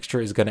noise texture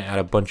is going to add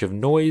a bunch of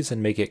noise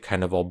and make it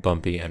kind of all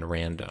bumpy and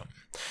random.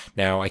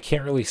 Now I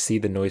can't really see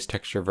the noise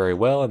texture very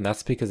well, and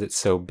that's because it's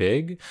so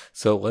big.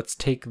 So let's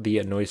take the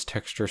noise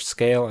texture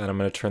scale and I'm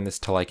going to turn this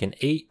to like an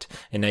 8,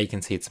 and now you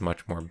can see it's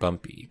much more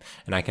bumpy.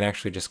 And I can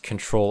actually just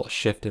Control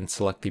Shift and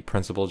select the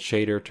principled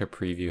shader to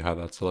preview how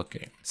that's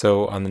looking.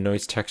 So on the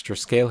noise texture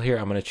scale here,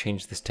 I'm going to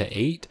change this to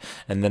 8,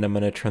 and then I'm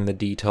going to turn the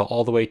detail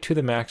all the way to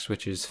the max,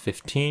 which is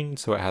 15,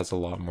 so it has a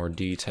lot more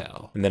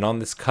detail. And then on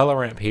this color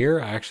ramp here,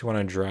 I actually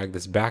want to drag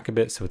this back a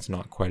bit so it's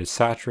not quite as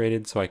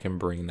saturated, so I can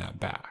bring that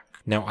back.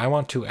 Now I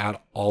want to add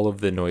all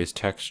of the noise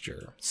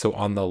texture. So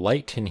on the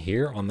lighten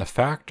here, on the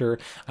factor,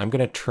 I'm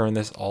going to turn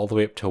this all the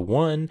way up to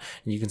 1. And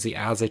you can see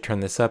as I turn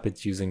this up,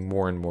 it's using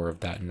more and more of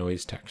that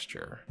noise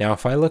texture. Now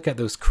if I look at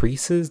those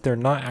creases, they're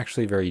not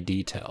actually very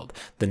detailed.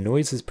 The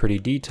noise is pretty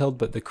detailed,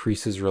 but the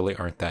creases really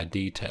aren't that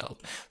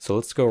detailed. So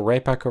let's go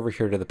right back over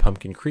here to the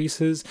pumpkin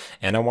creases,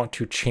 and I want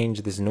to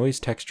change this noise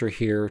texture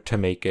here to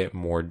make it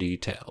more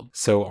detailed.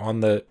 So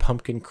on the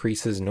pumpkin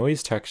creases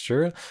noise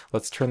texture,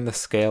 let's turn the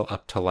scale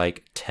up to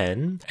like 10.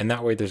 And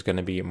that way there's going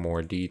to be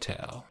more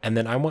detail. And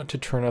then I want to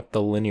turn up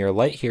the linear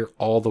light here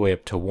all the way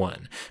up to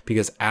 1,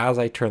 because as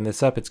I turn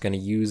this up, it's going to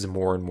use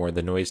more and more of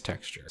the noise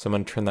texture. So I'm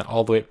going to turn that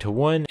all the way up to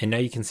 1, and now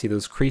you can see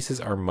those creases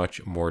are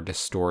much more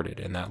distorted,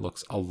 and that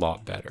looks a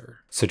lot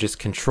better. So just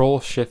Control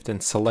Shift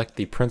and select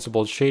the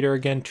principled shader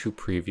again to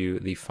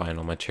preview the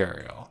final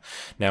material.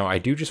 Now I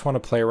do just want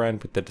to play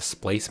around with the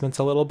displacements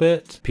a little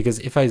bit, because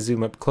if I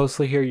zoom up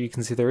closely here, you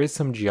can see there is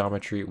some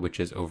geometry which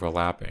is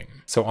overlapping.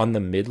 So on the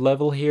mid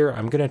level here,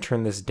 I'm going to to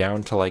turn this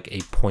down to like a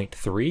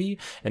 0.3,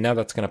 and now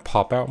that's going to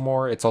pop out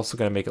more. It's also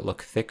going to make it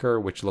look thicker,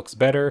 which looks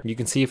better. You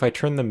can see if I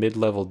turn the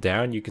mid-level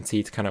down, you can see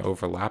it's kind of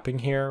overlapping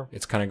here.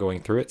 It's kind of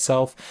going through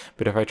itself,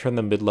 but if I turn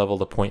the mid-level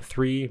to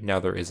 0.3, now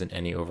there isn't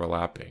any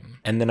overlapping.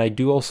 And then I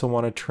do also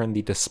want to turn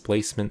the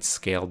displacement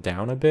scale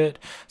down a bit.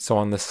 So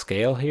on the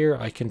scale here,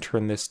 I can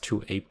turn this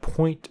to a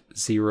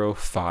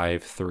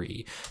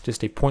 0.053,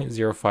 just a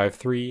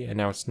 0.053, and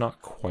now it's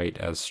not quite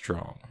as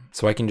strong.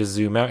 So I can just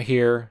zoom out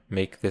here,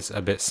 make this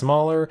a bit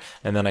smaller,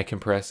 and then I can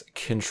press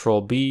Control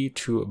B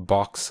to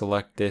box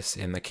select this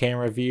in the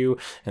camera view,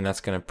 and that's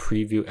going to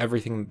preview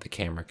everything that the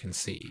camera can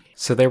see.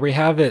 So there we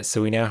have it.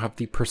 So we now have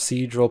the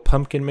procedural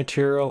pumpkin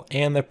material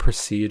and the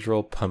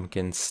procedural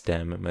pumpkin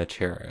stem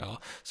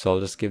material. So I'll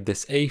just give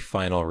this a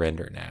final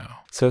render now.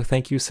 So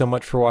thank you so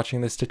much for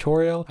watching this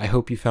tutorial. I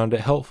hope you found it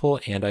helpful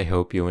and I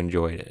hope you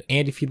enjoyed it.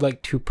 And if you'd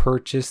like to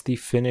purchase the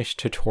finished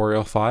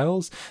tutorial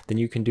files, then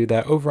you can do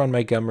that over on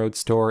my Gumroad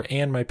store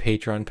and my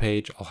Patreon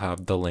page. I'll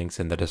have the links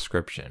in the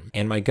description.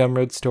 And my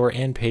Gumroad store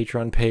and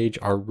Patreon page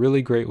are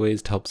really great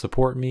ways to help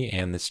support me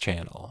and this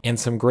channel. And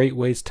some great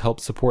ways to help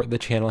support the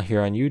channel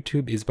here on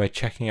YouTube is by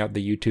checking out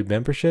the YouTube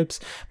memberships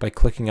by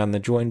clicking on the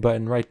join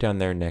button right down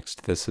there next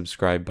to the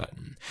subscribe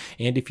button.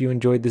 And if you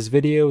enjoyed this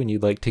video and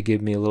you'd like to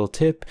give me a little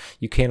tip,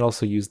 you can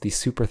also use the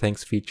super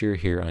thanks feature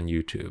here on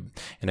YouTube,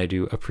 and I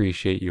do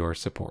appreciate your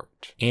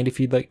support. And if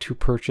you'd like to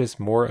purchase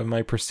more of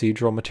my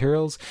procedural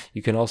materials,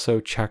 you can also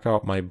check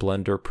out my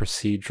Blender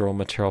procedural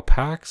material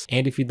packs.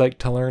 And if you'd like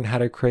to learn how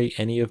to create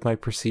any of my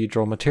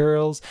procedural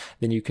materials,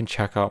 then you can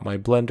check out my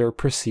Blender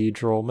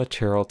procedural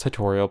material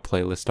tutorial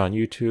playlist on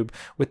YouTube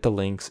with the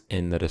links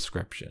in the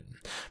description.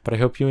 But I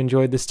hope you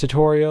enjoyed this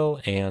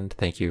tutorial, and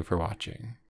thank you for watching.